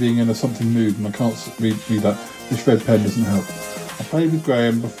somebody being in a something mood, and I can't read that. This red pen doesn't help. I played with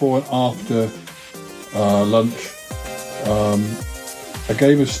Graham before and after lunch. A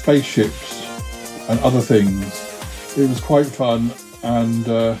game of spaceships and other things. It was quite fun, and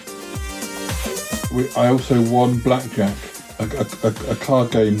I also won blackjack, a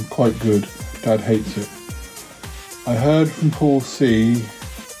card game, quite good. Dad hates it. I heard from Paul C,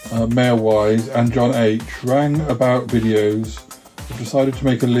 mail-wise, and John H, rang about videos. I decided to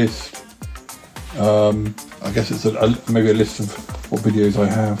make a list. I guess it's maybe a list of what videos I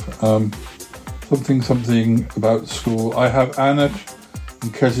have. Something about school. I have Anna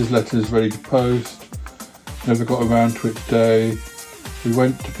and Kez's letters ready to post. Never got around to it today. We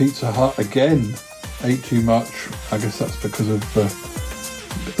went to Pizza Hut again. Ate too much. I guess that's because of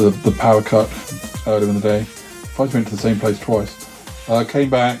the power cut earlier in the day. I went to the same place twice. Came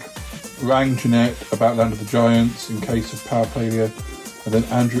back, rang Jeanette about Land of the Giants in case of power failure, and then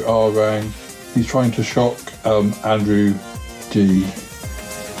Andrew R rang. He's trying to shock Andrew D.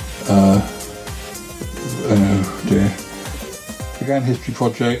 Oh dear. Began history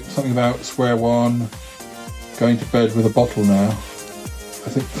project, something about square one, going to bed with a bottle now.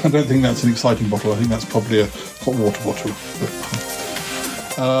 I don't think that's an exciting bottle. I think that's probably a hot water bottle.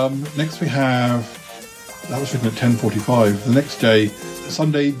 Next we have, that was written at 10:45. The next day,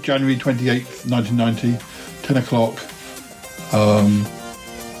 Sunday, January 28th, 1990, 10 o'clock.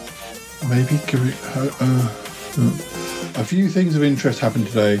 Maybe give it a few things of interest happened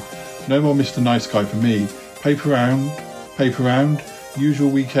today. No more Mr. Nice Guy for me. Paper round, usual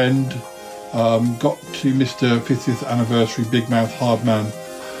weekend. Got to Mr. 50th anniversary Big Mouth Hard Man.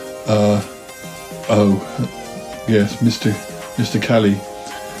 Yes, Mr. Kelly.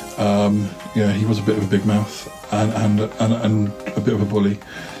 Yeah, he was a bit of a big mouth and a bit of a bully.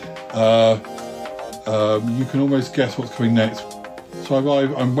 You can almost guess what's coming next. So I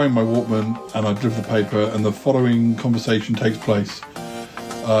arrive, I'm wearing my Walkman and I deliver the paper, and the following conversation takes place.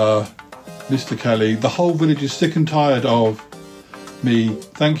 Mr. Kelly, the whole village is sick and tired of me.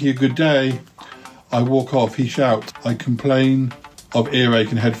 Thank you, good day. I walk off, he shouts. I complain of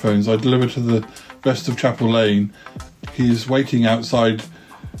earache and headphones. I deliver to the rest of Chapel Lane. He is waiting outside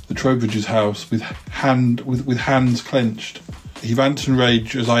the Trowbridge's house with hands clenched. He rants and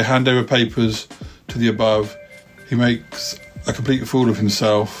rages as I hand over papers to the above. He makes a complete fool of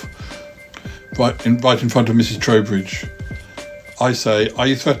himself right in front of Mrs. Trowbridge. I say, are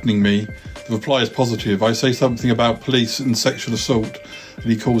you threatening me? The reply is positive. I say something about police and sexual assault, and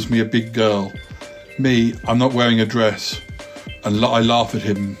he calls me a big girl. Me, I'm not wearing a dress. and I laugh at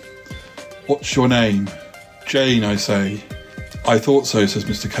him. "What's your name?" "Jane," I say. "I thought so," says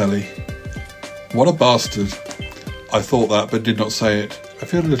Mr. Kelly. "What a bastard." I thought that, but did not say it. I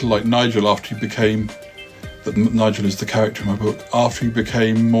feel a little like Nigel after he became... that Nigel is the character in my book. After he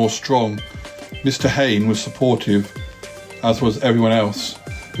became more strong. Mr. Hayne was supportive, as was everyone else.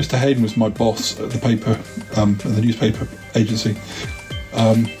 Mr. Hayden was my boss at the paper, at the newspaper agency.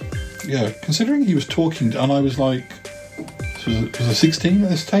 Considering he was talking, and I was like, was I 16 at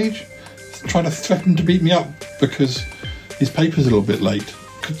this stage? Trying to threaten to beat me up because his paper's a little bit late.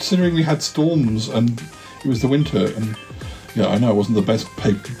 Considering we had storms and it was the winter, and I know I wasn't the best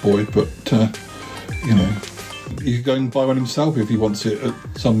paper boy, but he could go and buy one himself if he wants it at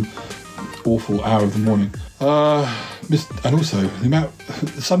some awful hour of the morning. And also,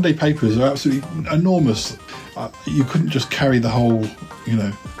 the Sunday papers are absolutely enormous. You couldn't just carry the whole,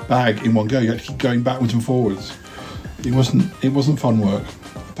 bag in one go. You had to keep going backwards and forwards. It wasn't fun work.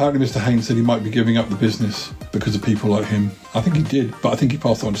 Apparently Mr. Haynes said he might be giving up the business because of people like him. I think he did, but I think he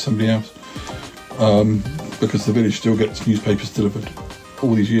passed it on to somebody else. Because the village still gets newspapers delivered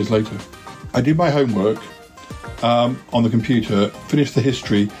all these years later. I did my homework on the computer, finished the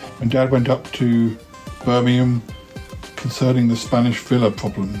history, and Dad went up to Birmingham concerning the Spanish villa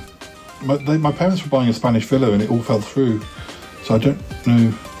problem. My parents were buying a Spanish villa and it all fell through, so I don't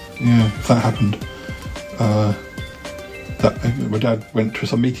know if that happened. My dad went to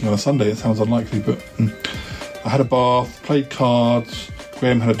some meeting on a Sunday. It sounds unlikely, but I had a bath, played cards,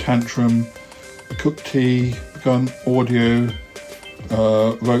 Graham had a tantrum, I cooked tea, begun audio,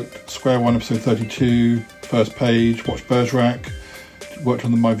 wrote Square One episode 32, first page, watched Bergerac, worked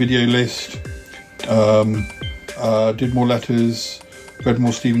on my video list, did more letters, read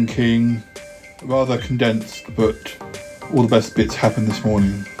more Stephen King, rather condensed, but all the best bits happened this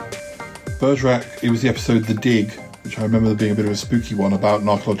morning. Bergerac, it was the episode The Dig, which I remember being a bit of a spooky one about an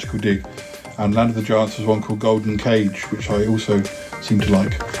archaeological dig, and Land of the Giants was one called Golden Cage, which I also seem to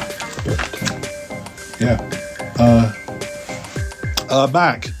like. But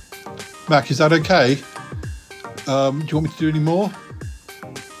Mac, is that okay? Do you want me to do any more?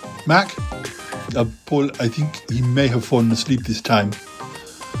 Mac? Paul, I think he may have fallen asleep this time.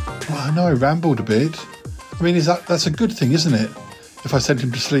 Well, I know I rambled a bit. I mean, that's a good thing, isn't it? If I sent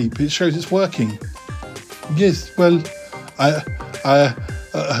him to sleep, it shows it's working. Yes, well, I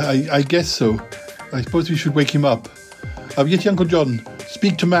guess so. I suppose we should wake him up. Yeti Uncle John,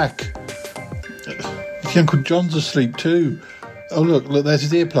 speak to Mac. Yeti Uncle John's asleep too. Oh look, there's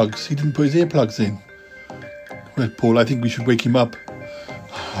his earplugs. He didn't put his earplugs in. Well, Paul, I think we should wake him up.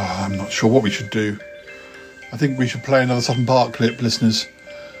 I'm not sure what we should do. I think we should play another Sutton Park clip, listeners.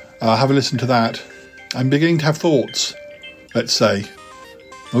 Have a listen to that. I'm beginning to have thoughts, let's say.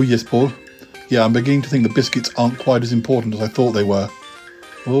 Oh yes, Paul. Yeah, I'm beginning to think the biscuits aren't quite as important as I thought they were.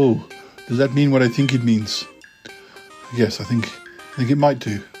 Oh, does that mean what I think it means? Yes, I think it might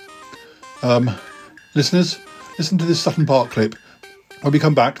do. Listeners, listen to this Sutton Park clip. When we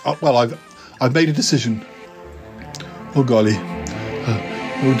come back, I've made a decision. Oh golly.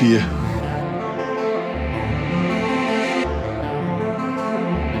 Oh dear.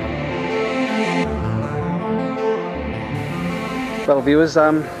 Well, viewers,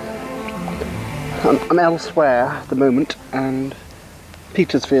 I'm elsewhere at the moment, and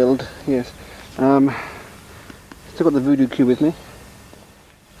Petersfield, yes. Still got the voodoo cube with me.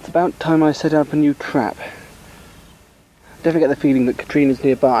 It's about time I set up a new trap. Definitely get the feeling that Katrina's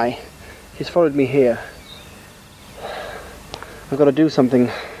nearby. She's followed me here. I've got to do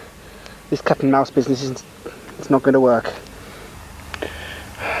something. This cat and mouse business it's not going to work.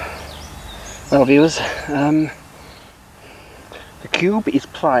 Well, viewers, the cube is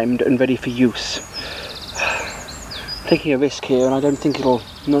primed and ready for use. Taking a risk here, and I don't think I'm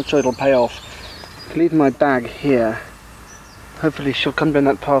not sure it'll pay off. Leave my bag here. Hopefully she'll come down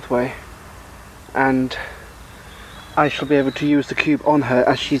that pathway, and I shall be able to use the cube on her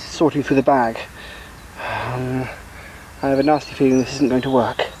as she's sorting through the bag. I have a nasty feeling this isn't going to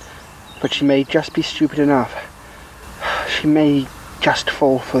work, but she may just be stupid enough. She may just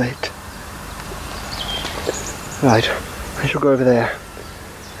fall for it. Right, I shall go over there.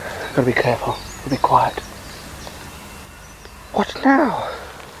 Gotta be careful, be quiet. What now?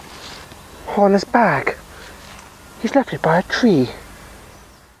 Horner's bag. He's left it by a tree.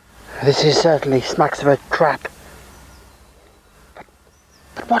 This is certainly smacks of a trap.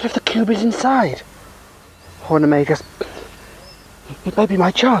 But what if the cube is inside? Horner may just... It may be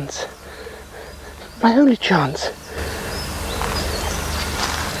my chance. My only chance.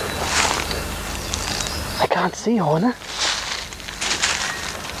 I can't see Horner.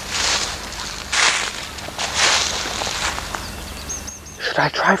 I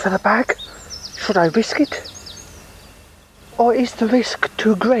try for the bag? Should I risk it? Or is the risk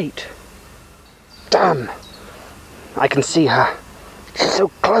too great? Damn! I can see her. She's so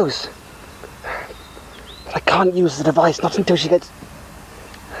close. But I can't use the device, not until she gets...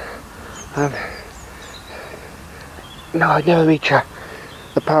 No, I'd never reach her.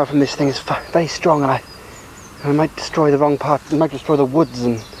 The power from this thing is very strong, and I might destroy the wrong part. It might destroy the woods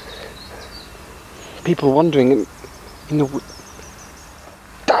and people wandering in the wood.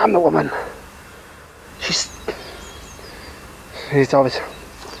 Damn the woman! It's obvious,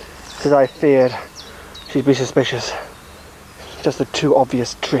 as I feared, she'd be suspicious. Just a too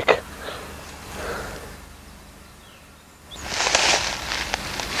obvious trick.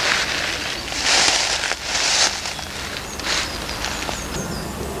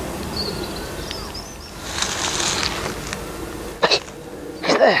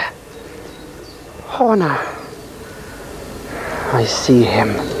 He's there! Oh no. I see him.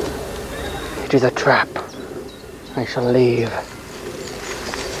 It is a trap. I shall leave.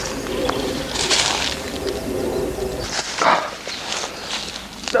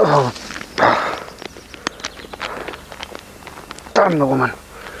 Oh. Damn the woman.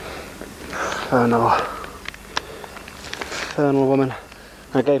 Infernal woman.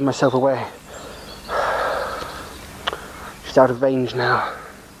 I gave myself away. She's out of range now.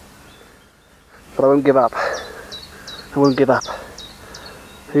 But I won't give up. I won't give up.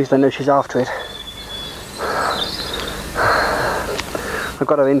 At least I know she's after it. I've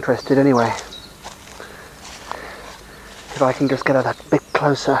got her interested anyway. If I can just get her that bit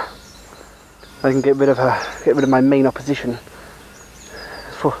closer, I can get rid of her, get rid of my main opposition.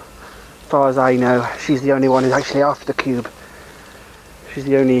 As far as I know, she's the only one who's actually after the cube. She's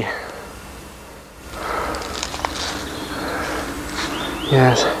the only...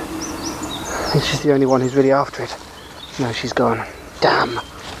 Yes. I think she's the only one who's really after it. No, she's gone. Damn.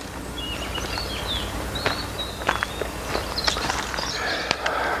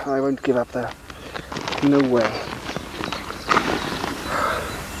 I won't give up there. No way.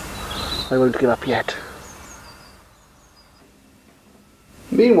 I won't give up yet.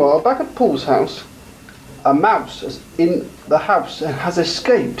 Meanwhile, back at Paul's house, a mouse is in the house and has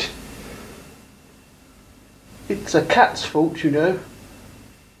escaped. It's a cat's fault, you know.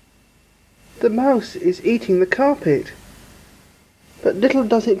 The mouse is eating the carpet. But little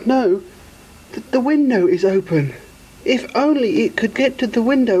does it know that the window is open. If only it could get to the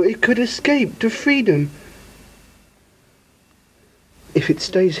window, it could escape to freedom. If it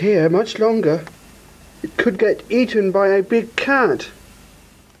stays here much longer, it could get eaten by a big cat.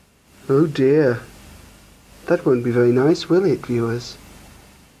 Oh dear. That won't be very nice, will it, viewers?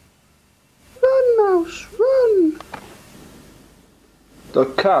 Run, mouse, run! The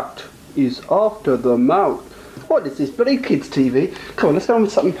cat is after the mouse. What is this, bloody kids' TV? Come on, let's go on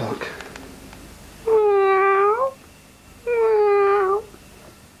with Sutton Park.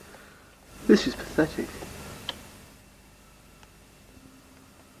 This is pathetic.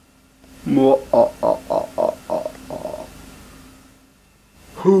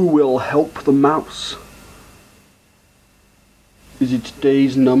 Who will help the mouse? Is its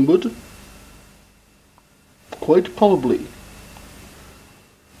days numbered? Quite probably.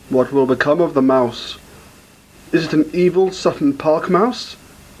 What will become of the mouse? Is it an evil Sutton Park mouse?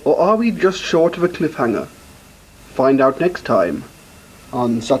 Or are we just short of a cliffhanger? Find out next time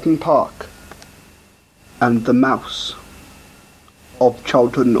on Sutton Park and the Mouse of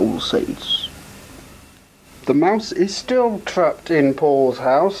Charlton All Saints. The mouse is still trapped in Paul's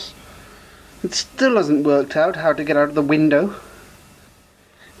house. It still hasn't worked out how to get out of the window.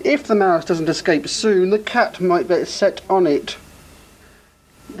 If the mouse doesn't escape soon, the cat might get set on it.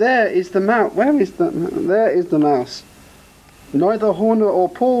 There is the mouse. Where is the... There is the mouse. Neither Horner or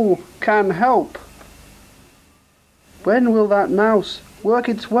Paul can help. When will that mouse work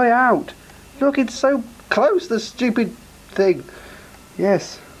its way out? Look, it's so close, the stupid thing.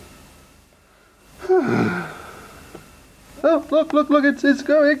 Yes. Oh, look, it's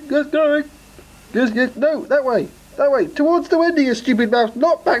going. Yes, no, that way, towards the window, you stupid mouse,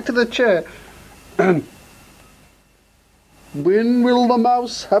 not back to the chair. When will the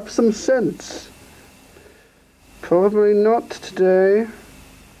mouse have some sense? Probably not today.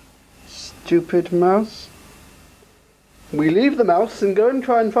 Stupid mouse. We leave the mouse and go and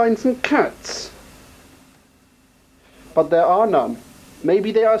try and find some cats. But there are none.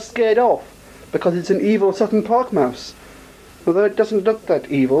 Maybe they are scared off because it's an evil Sutton Park mouse. Although it doesn't look that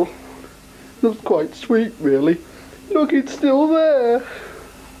evil. It looks quite sweet, really. Look, it's still there.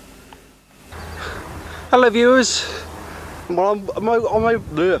 Hello, viewers. Well, I'm on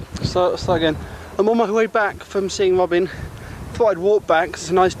my way back from seeing Robin. thought I'd walk back 'cause it's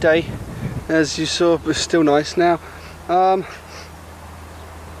a nice day. As you saw, it's still nice now.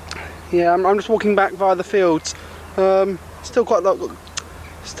 Yeah, I'm just walking back via the fields. Still quite a lot.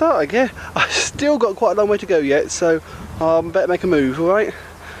 I've still got quite a long way to go yet, so better make a move, alright?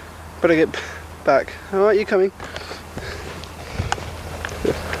 Better get back. Alright, you coming?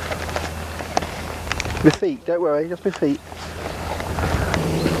 My feet, don't worry, just my feet.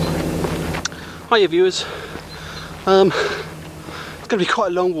 Hiya viewers. It's going to be quite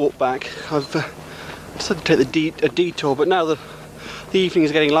a long walk back. I've decided to take a detour, but now the evening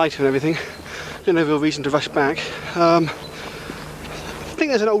is getting lighter and everything, there's no real reason to rush back. I think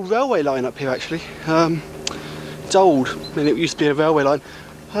there's an old railway line up here actually. It's old, and it used to be a railway line.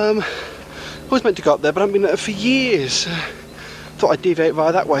 I was meant to go up there, but I haven't been there for years. Thought I'd deviate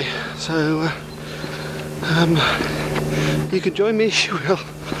via that way. So, you can join me if you will.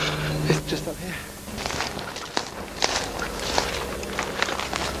 It's just up here.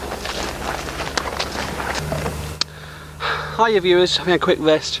 Hiya viewers, having a quick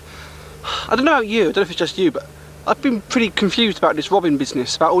rest. I don't know about you, I don't know if it's just you, but I've been pretty confused about this robin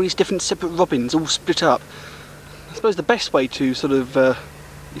business, about all these different separate robins all split up. I suppose the best way to sort of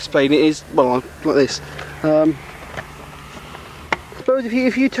explain it is, well, like this. I suppose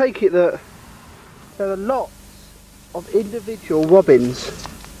if you take it that there are lots of individual robins,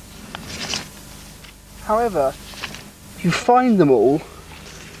 however, if you find them all,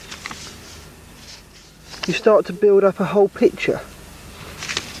 you start to build up a whole picture.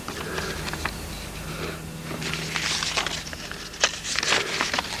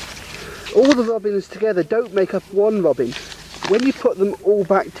 All the robins together don't make up one robin. When you put them all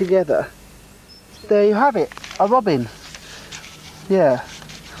back together, there you have it, a robin. Yeah.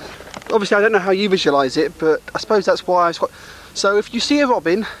 Obviously I don't know how you visualise it, but I suppose that's why I've got... So if you see a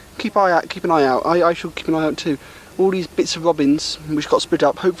robin, keep an eye out. I shall keep an eye out too. All these bits of robins which got split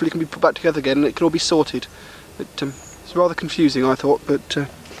up hopefully can be put back together again and it can all be sorted. But, it's rather confusing I thought, but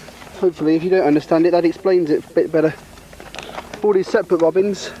hopefully if you don't understand it that explains it a bit better. All these separate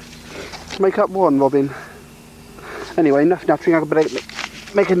robins make up one robin. Anyway, enough nattering, I better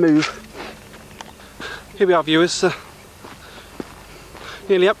make a move. Here we are viewers,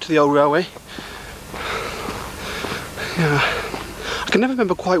 nearly up to the old railway. Yeah. I can never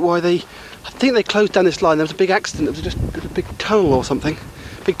remember quite why I think they closed down this line. There was a big accident, it was just a big tunnel or something.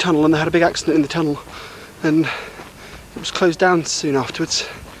 Big tunnel, and they had a big accident in the tunnel. And it was closed down soon afterwards.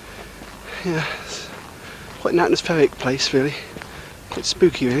 Yeah, it's quite an atmospheric place really. Quite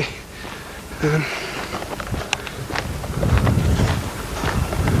spooky really.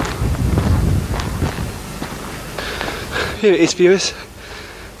 Here it is viewers.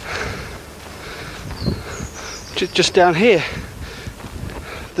 Just down here.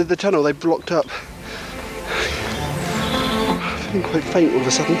 The tunnel they blocked up. I'm feeling quite faint all of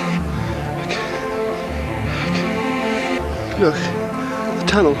a sudden. Look, the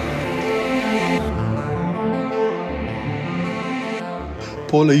tunnel.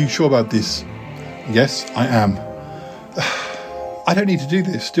 Paul, are you sure about this? Yes, I am. I don't need to do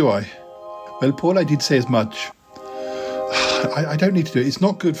this, do I? Well, Paul, I did say as much. I don't need to do it. It's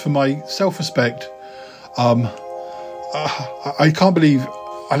not good for my self-respect. I can't believe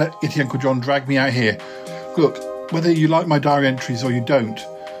I let Yeti Uncle John drag me out here. Look, whether you like my diary entries or you don't,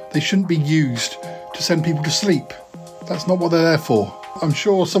 they shouldn't be used to send people to sleep. That's not what they're there for. I'm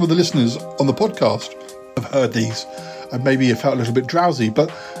sure some of the listeners on the podcast have heard these and maybe have felt a little bit drowsy,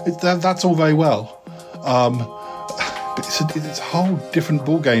 but that's all very well. But it's a whole different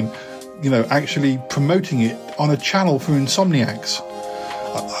ballgame, actually promoting it on a channel for insomniacs.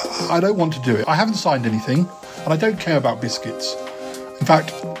 I don't want to do it. I haven't signed anything, and I don't care about biscuits. In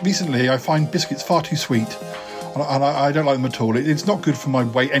fact, recently I find biscuits far too sweet, and I don't like them at all. It's not good for my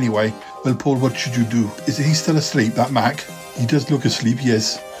weight anyway. Well, Paul, what should you do? Is he still asleep, that Mac? He does look asleep,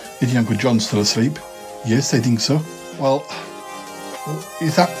 yes. Is Uncle John's still asleep? Yes, I think so. Well,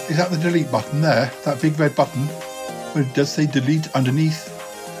 is that the delete button there? That big red button? Well, it does say delete underneath.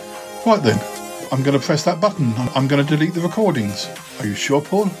 Right then, I'm going to press that button. I'm going to delete the recordings. Are you sure,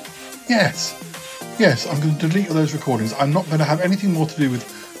 Paul? Yes, I'm going to delete all those recordings. I'm not going to have anything more to do with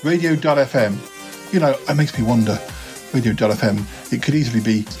radio.fm. It makes me wonder. Radio.fm, it could easily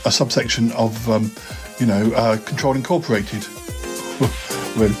be a subsection of, Control Incorporated.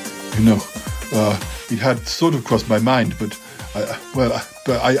 Well, it had sort of crossed my mind, but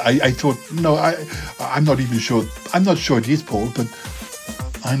I thought, no, I'm not even sure. I'm not sure it is, Paul, but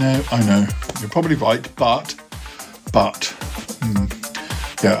I know. You're probably right, but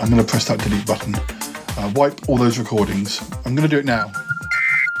yeah, I'm going to press that delete button. Wipe all those recordings. I'm going to do it now.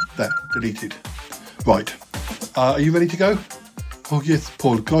 There, deleted. Right. Are you ready to go? Oh, yes,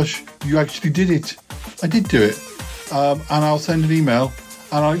 Paul. Gosh, you actually did it. I did do it. And I'll send an email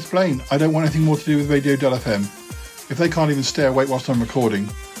and I'll explain. I don't want anything more to do with Radio.fm. If they can't even stay awake whilst I'm recording,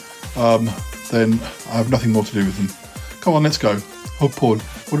 then I have nothing more to do with them. Come on, let's go. Oh, Paul,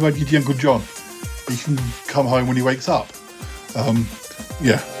 what about Yeti Uncle John? He can come home when he wakes up.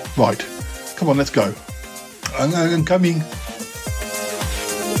 Yeah, right. Come on, let's go. I'm coming.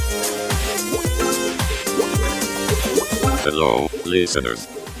 Hello, listeners.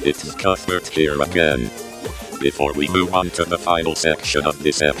 It's Cuthbert here again. Before we move on to the final section of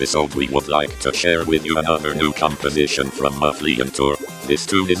this episode, we would like to share with you another new composition from Muffley and Tour. This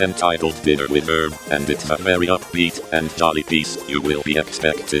tune is entitled Dinner with Herb, and it's a very upbeat and jolly piece. You will be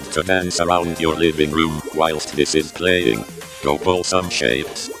expected to dance around your living room whilst this is playing. Go pull some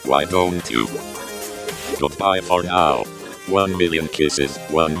shapes, why don't you? Goodbye for now. 1 million kisses,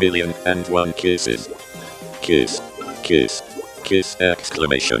 1,000,001 kisses. Kiss, kiss, kiss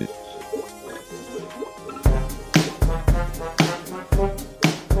exclamation.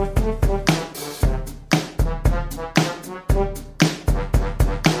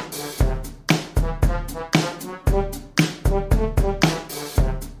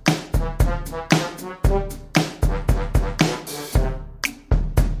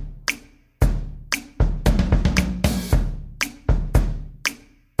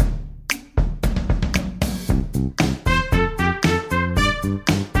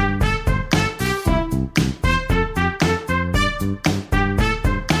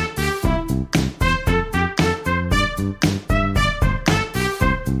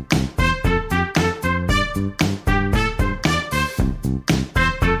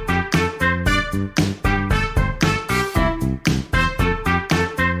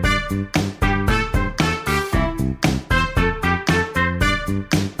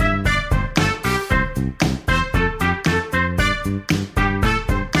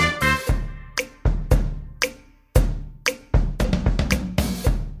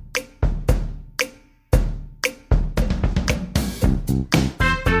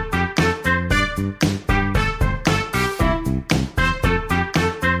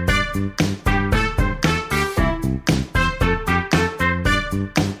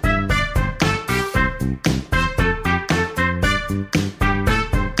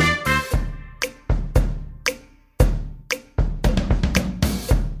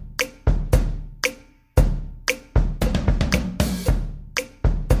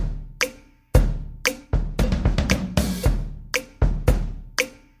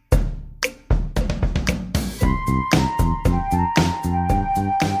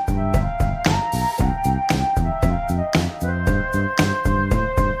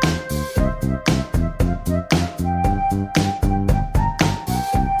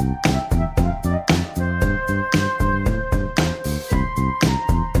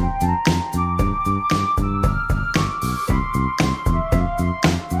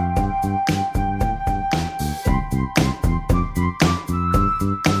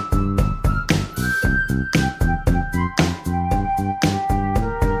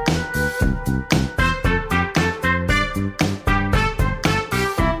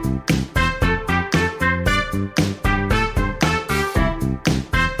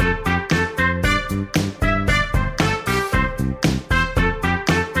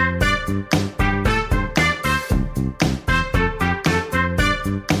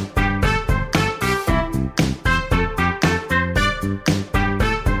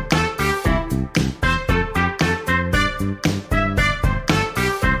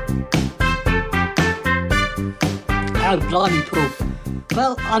 Oh, blimey, Paul.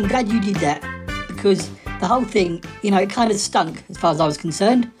 Well, I'm glad you did that, because the whole thing, it kind of stunk as far as I was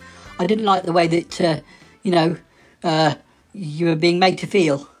concerned. I didn't like the way that, you were being made to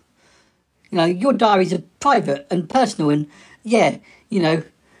feel. Your diaries are private and personal, and they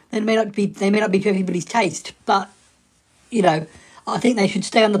may not be to everybody's taste, but, I think they should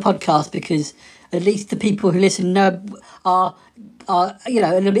stay on the podcast, because at least the people who listen are a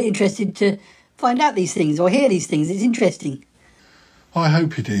little bit interested to find out these things or hear these things. It's interesting. I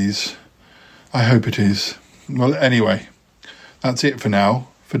hope it is. Well, anyway, that's it for now,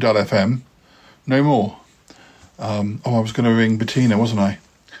 for Dull FM. No more. I was going to ring Bettina, wasn't I?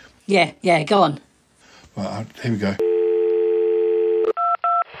 Yeah, go on. Well, here we go.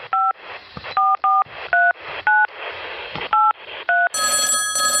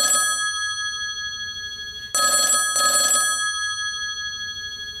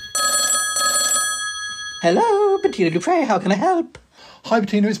 Hello, Bettina Dupre, how can I help? Hi,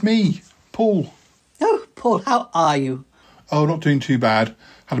 Bettina, it's me, Paul. Oh, Paul, how are you? Oh, not doing too bad.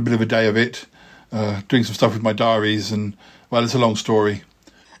 Had a bit of a day of it, doing some stuff with my diaries and Well, it's a long story.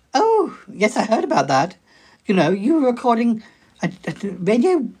 Oh, yes, I heard about that. You know, you were recording at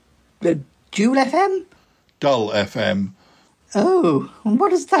Radio Dual FM? Dull FM. Oh, what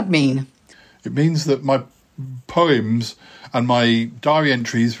does that mean? It means that my poems and my diary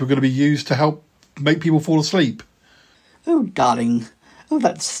entries were going to be used to help make people fall asleep. Oh, darling. Oh,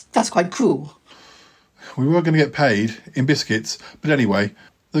 that's quite cruel. We were going to get paid in biscuits, but anyway,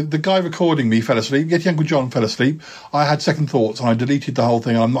 the guy recording me fell asleep. Yeti Uncle John fell asleep. I had second thoughts and I deleted the whole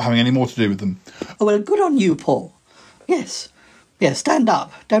thing, and I'm not having any more to do with them. Oh, well, good on you, Paul. Yes. Yeah, stand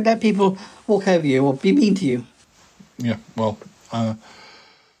up. Don't let people walk over you or be mean to you. Yeah, well,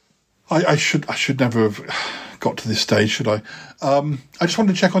 I should never have got to this stage, should I? I just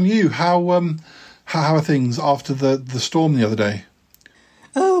wanted to check on you. How are things after the storm the other day?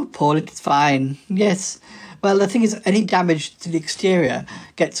 Oh, Paul, it's fine. Yes. Well, the thing is, any damage to the exterior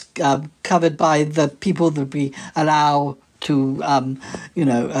gets covered by the people that we allow to,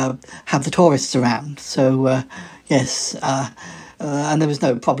 have the tourists around. So, yes, and there was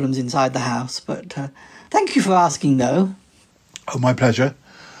no problems inside the house. But thank you for asking, though. Oh, my pleasure.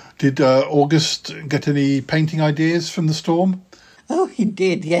 Did August get any painting ideas from the storm? Oh, he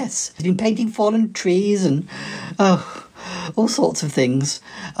did, yes. He's been painting fallen trees and, all sorts of things.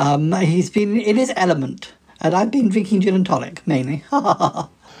 He's been in his element. And I've been drinking gin and tonic, mainly. Well,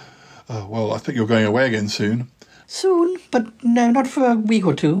 I think you're going away again soon. Soon, but no, not for a week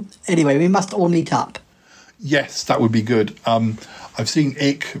or two. Anyway, we must all meet up. Yes, that would be good. I've seen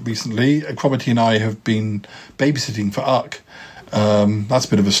Ick recently. Cromitty and I have been babysitting for Uck. That's a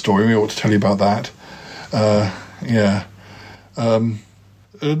bit of a story. We ought to tell you about that. Yeah.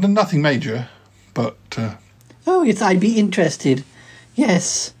 Nothing major, but... Oh, yes, I'd be interested.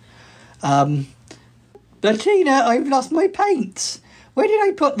 Yes. Bettina, I've lost my paints. Where did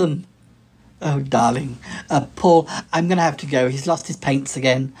I put them? Oh, darling. Paul, I'm going to have to go. He's lost his paints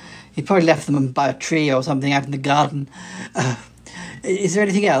again. He probably left them by a tree or something out in the garden. Is there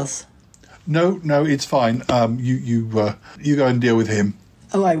anything else? No, it's fine. You go and deal with him.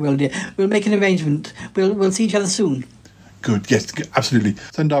 Oh, I will, dear. We'll make an arrangement. We'll see each other soon. Good, yes, absolutely.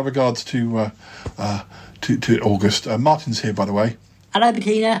 Send our regards to August. Martin's here, by the way. Hello,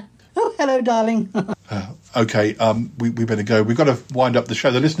 Bettina. Oh, hello, darling. Okay, we better go. We've got to wind up the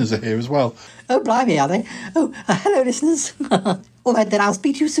show. The listeners are here as well. Oh, blimey, are they? Oh, hello, listeners. All right, then, I'll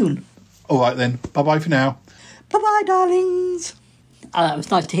speak to you soon. All right, then. Bye-bye for now. Bye-bye, darlings. It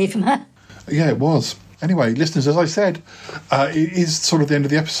was nice to hear from her. Yeah, it was. Anyway, listeners, as I said, it is sort of the end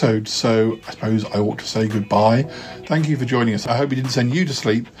of the episode, so I suppose I ought to say goodbye. Thank you for joining us. I hope we didn't send you to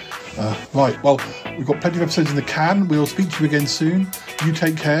sleep. Right, well, we've got plenty of episodes in the can. We'll speak to you again soon. You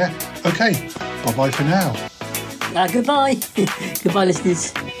take care. Okay, bye-bye for now. Goodbye. Goodbye,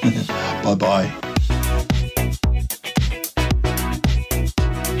 listeners. Bye-bye.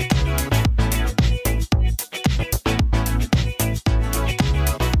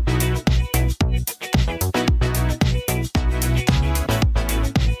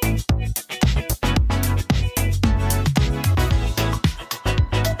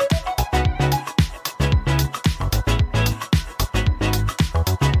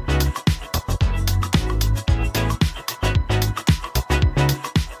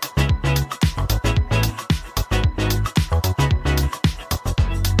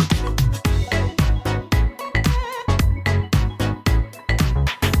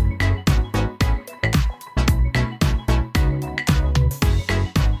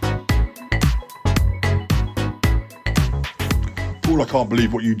 I can't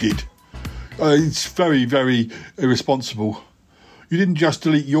believe what you did. It's very, very irresponsible. You didn't just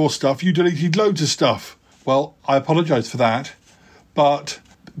delete your stuff, you deleted loads of stuff. Well, I apologise for that, but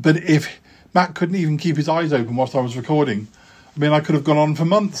if Matt couldn't even keep his eyes open whilst I was recording, I mean, I could have gone on for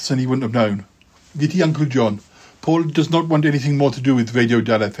months and he wouldn't have known. Yeti Uncle John, Paul does not want anything more to do with Radio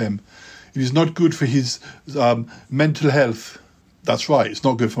FM. It is not good for his mental health. That's right, it's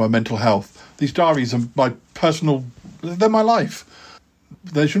not good for my mental health. These diaries are my personal... they're my life.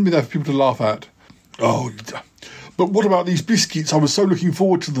 They shouldn't be there for people to laugh at. Oh, but what about these biscuits? I was so looking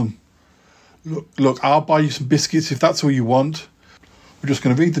forward to them. Look, I'll buy you some biscuits if that's all you want. We're just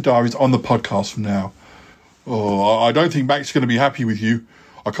going to read the diaries on the podcast from now. Oh, I don't think Mac's going to be happy with you.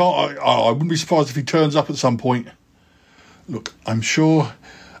 I wouldn't be surprised if he turns up at some point. Look, I'm sure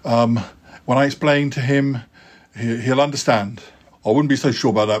when I explain to him, he'll understand. I wouldn't be so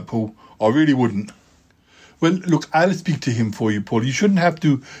sure about that, Paul. I really wouldn't. Well, look, I'll speak to him for you, Paul. You shouldn't have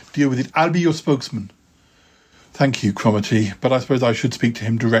to deal with it. I'll be your spokesman. Thank you, Cromitty, but I suppose I should speak to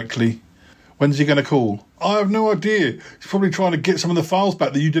him directly. When's he going to call? I have no idea. He's probably trying to get some of the files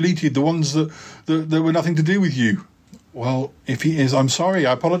back that you deleted, the ones that were nothing to do with you. Well, if he is, I'm sorry.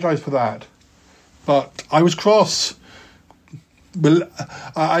 I apologise for that. But I was cross. Well,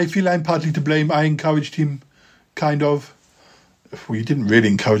 I feel I'm partly to blame. I encouraged him, kind of. Well, you didn't really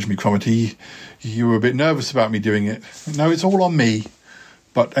encourage me, Cromitty. You were a bit nervous about me doing it. No, it's all on me.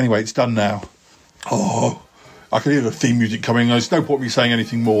 But anyway, it's done now. Oh, I can hear the theme music coming. There's no point me saying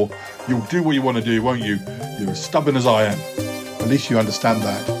anything more. You'll do what you want to do, won't you? You're as stubborn as I am. At least you understand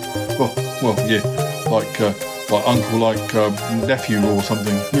that. Well, yeah, like uncle, like nephew or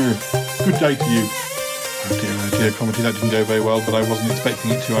something. Yeah. Good day to you. Oh dear, Cromitty, that didn't go very well, but I wasn't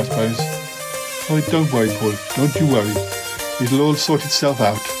expecting it to, I suppose. Oh, don't worry, Paul. Don't you worry. It'll all sort itself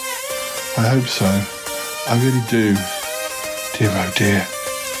out. I hope so. I really do. Dear, oh dear.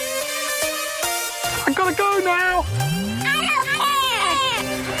 I gotta go now.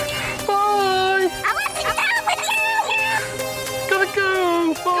 Bye. I want to go with you. Gotta go.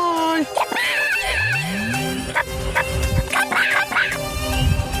 Bye.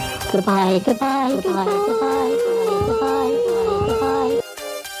 Goodbye, goodbye, goodbye, goodbye, goodbye, goodbye.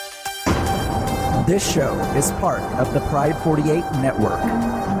 This show is part of the Pride 48 network.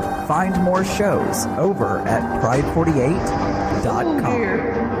 Find more shows over at pride48.com. Oh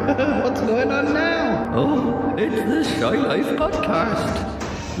dear. What's going on now? Oh, it's the Shy Life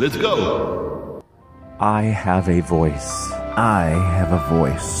podcast. Let's go. I have a voice. I have a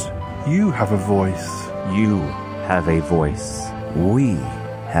voice. You have a voice. You have a voice. We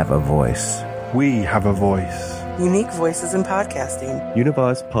have a voice. We have a voice. Unique voices in podcasting.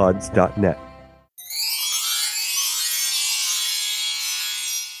 UnivazPods.net.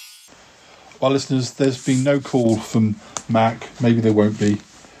 Well, listeners, there's been no call from Mac. Maybe there won't be.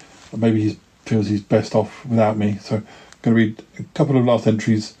 Or maybe he feels he's best off without me. So I'm going to read a couple of last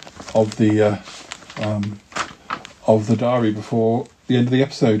entries of the diary before the end of the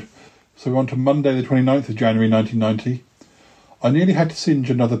episode. So we're on to Monday the 29th of January 1990. I nearly had to singe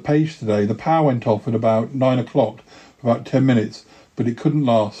another page today. The power went off at about 9 o'clock for about 10 minutes, but it couldn't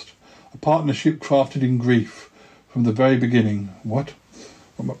last. A partnership crafted in grief from the very beginning. What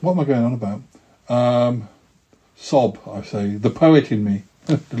am I going on about? Sob, I say. The poet in me.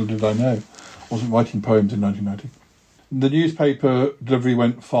 Little did I know. I wasn't writing poems in 1990. The newspaper delivery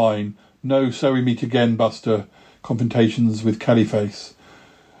went fine. No, so we meet again, Buster. Confrontations with Kellyface.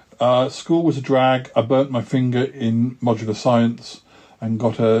 School was a drag. I burnt my finger in modular science and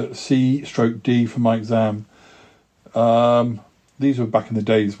got a C/D for my exam. These were back in the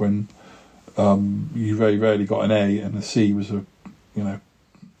days when you very rarely got an A, and a C was a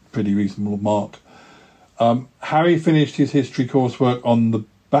pretty reasonable mark. Harry finished his history coursework on the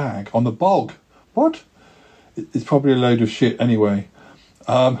bog. What? It's probably a load of shit anyway.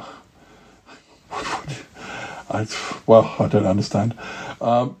 I don't understand.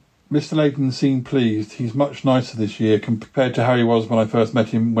 Mr. Layton seemed pleased. He's much nicer this year compared to how he was when I first met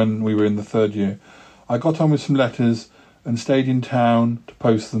him when we were in the third year. I got on with some letters and stayed in town to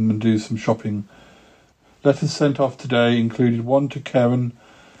post them and do some shopping. Letters sent off today included one to Karen,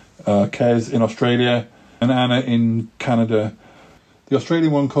 Kez in Australia, and Anna in Canada. The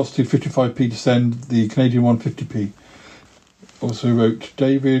Australian one costed 55p to send, the Canadian one 50p. Also wrote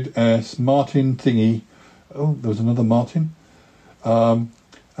David S. Martin Thingy. Oh, there was another Martin.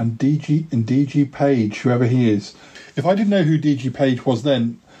 And DG Page, whoever he is. If I didn't know who DG Page was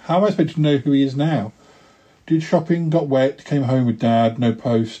then, how am I supposed to know who he is now? Did shopping, got wet, came home with Dad, no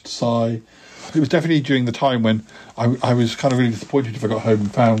post, sigh. It was definitely during the time when I was kind of really disappointed if I got home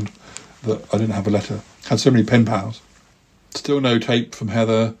and found that I didn't have a letter. Had so many pen pals. Still no tape from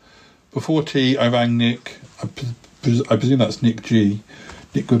Heather. Before tea, I rang Nick. I presume that's Nick G.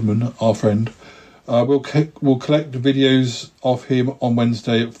 Nick Goodman, our friend. We'll collect the videos of him on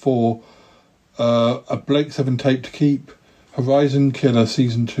Wednesday at 4. A Blake 7 tape to keep. Horizon Killer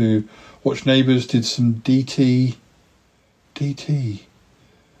Season 2. Watch Neighbours, did some DT. DT.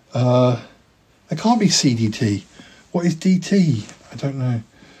 It can't be CDT. What is DT? I don't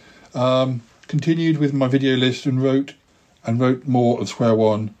know. Continued with my video list and wrote more of Square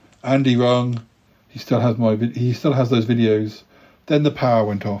One. Andy rung. He still has those videos. Then the power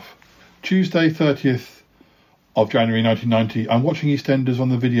went off. Tuesday, 30th of January 1990. I'm watching EastEnders on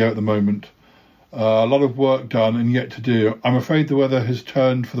the video at the moment. A lot of work done and yet to do. I'm afraid the weather has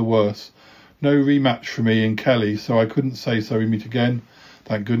turned for the worse. No rematch for me and Kelly, so I couldn't say so we meet again.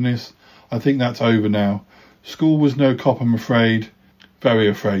 Thank goodness. I think that's over now. School was no cop, I'm afraid. Very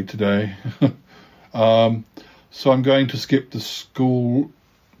afraid today. So I'm going to skip the school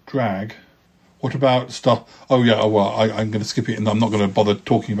drag. What about stuff? Oh yeah, I'm going to skip it and I'm not going to bother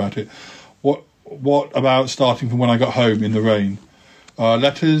talking about it. What about starting from when I got home in the rain?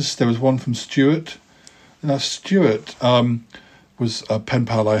 Letters, there was one from Stuart. Now, Stuart was a pen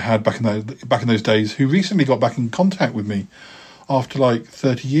pal I had back in those days, who recently got back in contact with me after like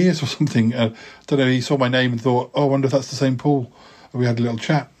 30 years or something. I don't know, he saw my name and thought, oh, I wonder if that's the same Paul. And we had a little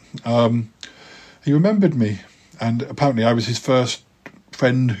chat. He remembered me, and apparently I was his first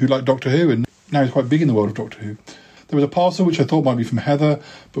friend who liked Doctor Who, and now he's quite big in the world of Doctor Who. There was a parcel which I thought might be from Heather,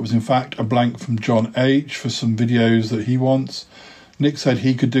 but was in fact a blank from John H. for some videos that he wants. Nick said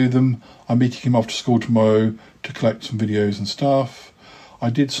he could do them. I'm meeting him after school tomorrow to collect some videos and stuff.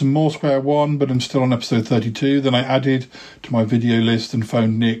 I did some more Square One, but I'm still on episode 32. Then I added to my video list and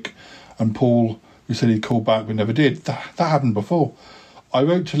phoned Nick and Paul, who said he'd call back but never did. That happened before. I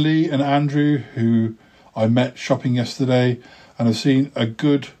wrote to Lee and Andrew, who I met shopping yesterday, and have seen a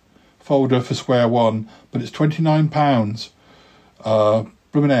good folder for Square One, but it's £29.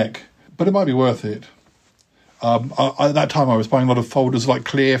 Bloomin' heck. But it might be worth it. At that time I was buying a lot of folders, like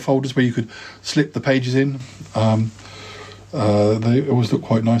clear folders where you could slip the pages in. They always look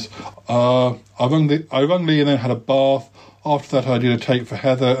quite nice. I rung Lee and then had a bath. After that I did a tape for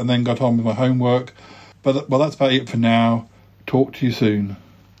Heather and then got on with my homework. But that's about it for now. Talk to you soon.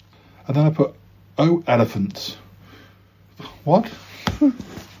 And then I put, oh, elephants. What?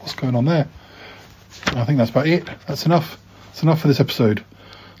 What's going on there? I think that's about it. That's enough. That's enough for this episode.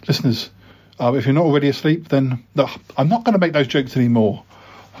 Listeners, if you're not already asleep, then I'm not going to make those jokes anymore.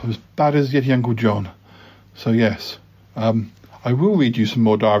 I'm as bad as Yeti Uncle John. So yes, I will read you some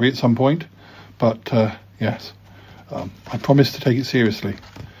more diary at some point. But yes, I promise to take it seriously.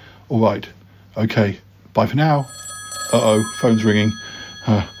 All right. Okay. Bye for now. Uh-oh, phone's ringing.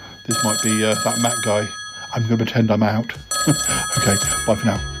 This might be that Matt guy. I'm going to pretend I'm out. Okay, bye for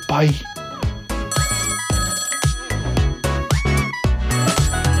now. Bye.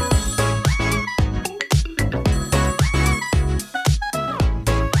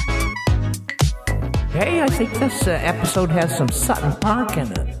 Hey, I think this episode has some Sutton Park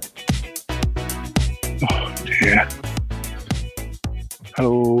in it. Oh, dear.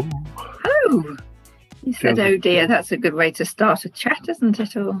 Hello. Hello. You said, oh dear, that's a good way to start a chat, isn't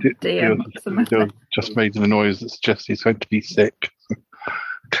it? Oh dear, what's the matter? Just made the noise that suggests he's going to be sick.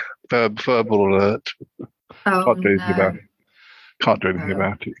 Verbal alert. Oh, Can't do anything about it. Can't do anything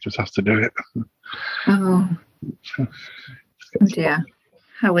about it. He just has to do it. Oh dear.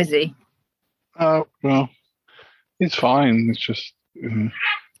 How is he? Oh, well, he's fine. It's just...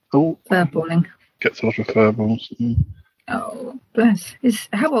 furballing. Gets a lot of furballs. Oh, bless.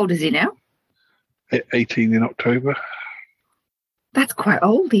 How old is he now? 18 in October. That's quite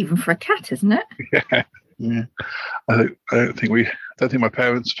old, even for a cat, isn't it? Yeah. I don't think my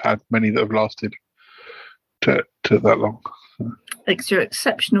parents have had many that have lasted to that long. It's your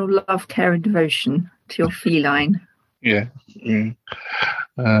exceptional love, care, and devotion to your feline. Yeah.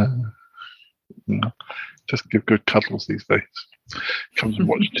 Just give good cuddles these days. Comes and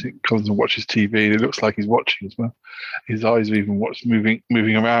watches TV. And it looks like he's watching as well. His eyes are even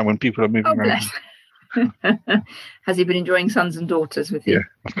moving around when people are moving around. Bless. Has he been enjoying Sons and Daughters with you? Yeah,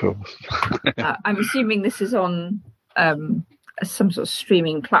 of course. I'm assuming this is on some sort of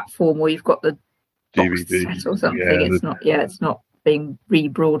streaming platform, or you've got the DVD box set or something. It's not being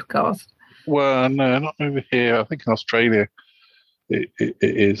rebroadcast. Well, no, not over here. I think in Australia it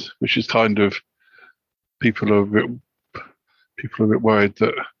is, which is kind of people are a bit worried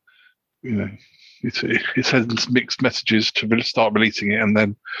that it sends mixed messages to start releasing it and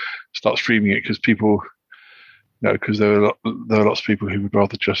then start streaming it because people, because there are lots of people who would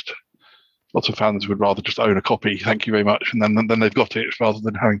rather lots of fans would rather just own a copy. Thank you very much, and then they've got it rather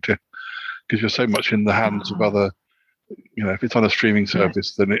than having to, because you're so much in the hands of other. If it's on a streaming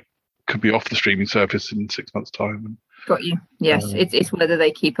service, then it could be off the streaming service in 6 months' time. Got you. Yes, it's whether they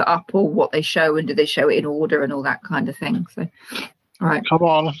keep it up or what they show, and do they show it in order and all that kind of thing. So, all right. Come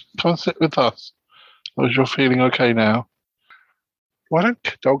on, sit with us. As you're feeling okay now. Why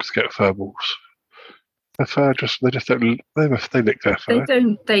don't dogs get furballs? Their fur they lick their fur.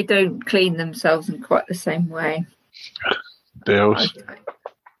 They don't clean themselves in quite the same way. Deals.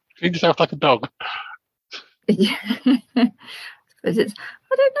 Clean yourself like a dog. Yeah.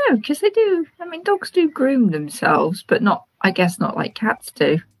 I don't know, because they do. I mean, dogs do groom themselves, but I guess not like cats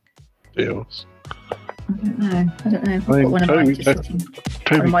do. Deals. I don't know. One of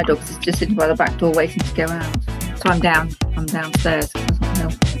my dogs is just sitting by the back door waiting to go out. So I'm downstairs. It doesn't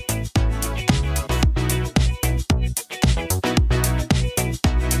help.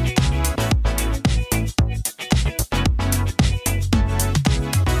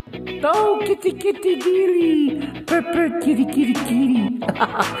 Oh, kitty, kitty, dearie. Purr, purr, kitty, kitty, kitty.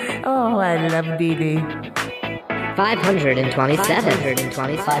 Oh, I love Dee Dee. 527.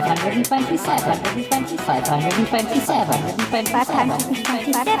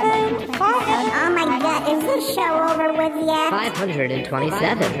 527. Oh my god, is this show over with yet?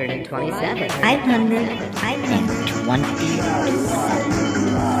 527.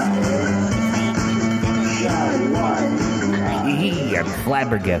 I'm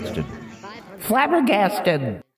flabbergasted. Flabbergasted.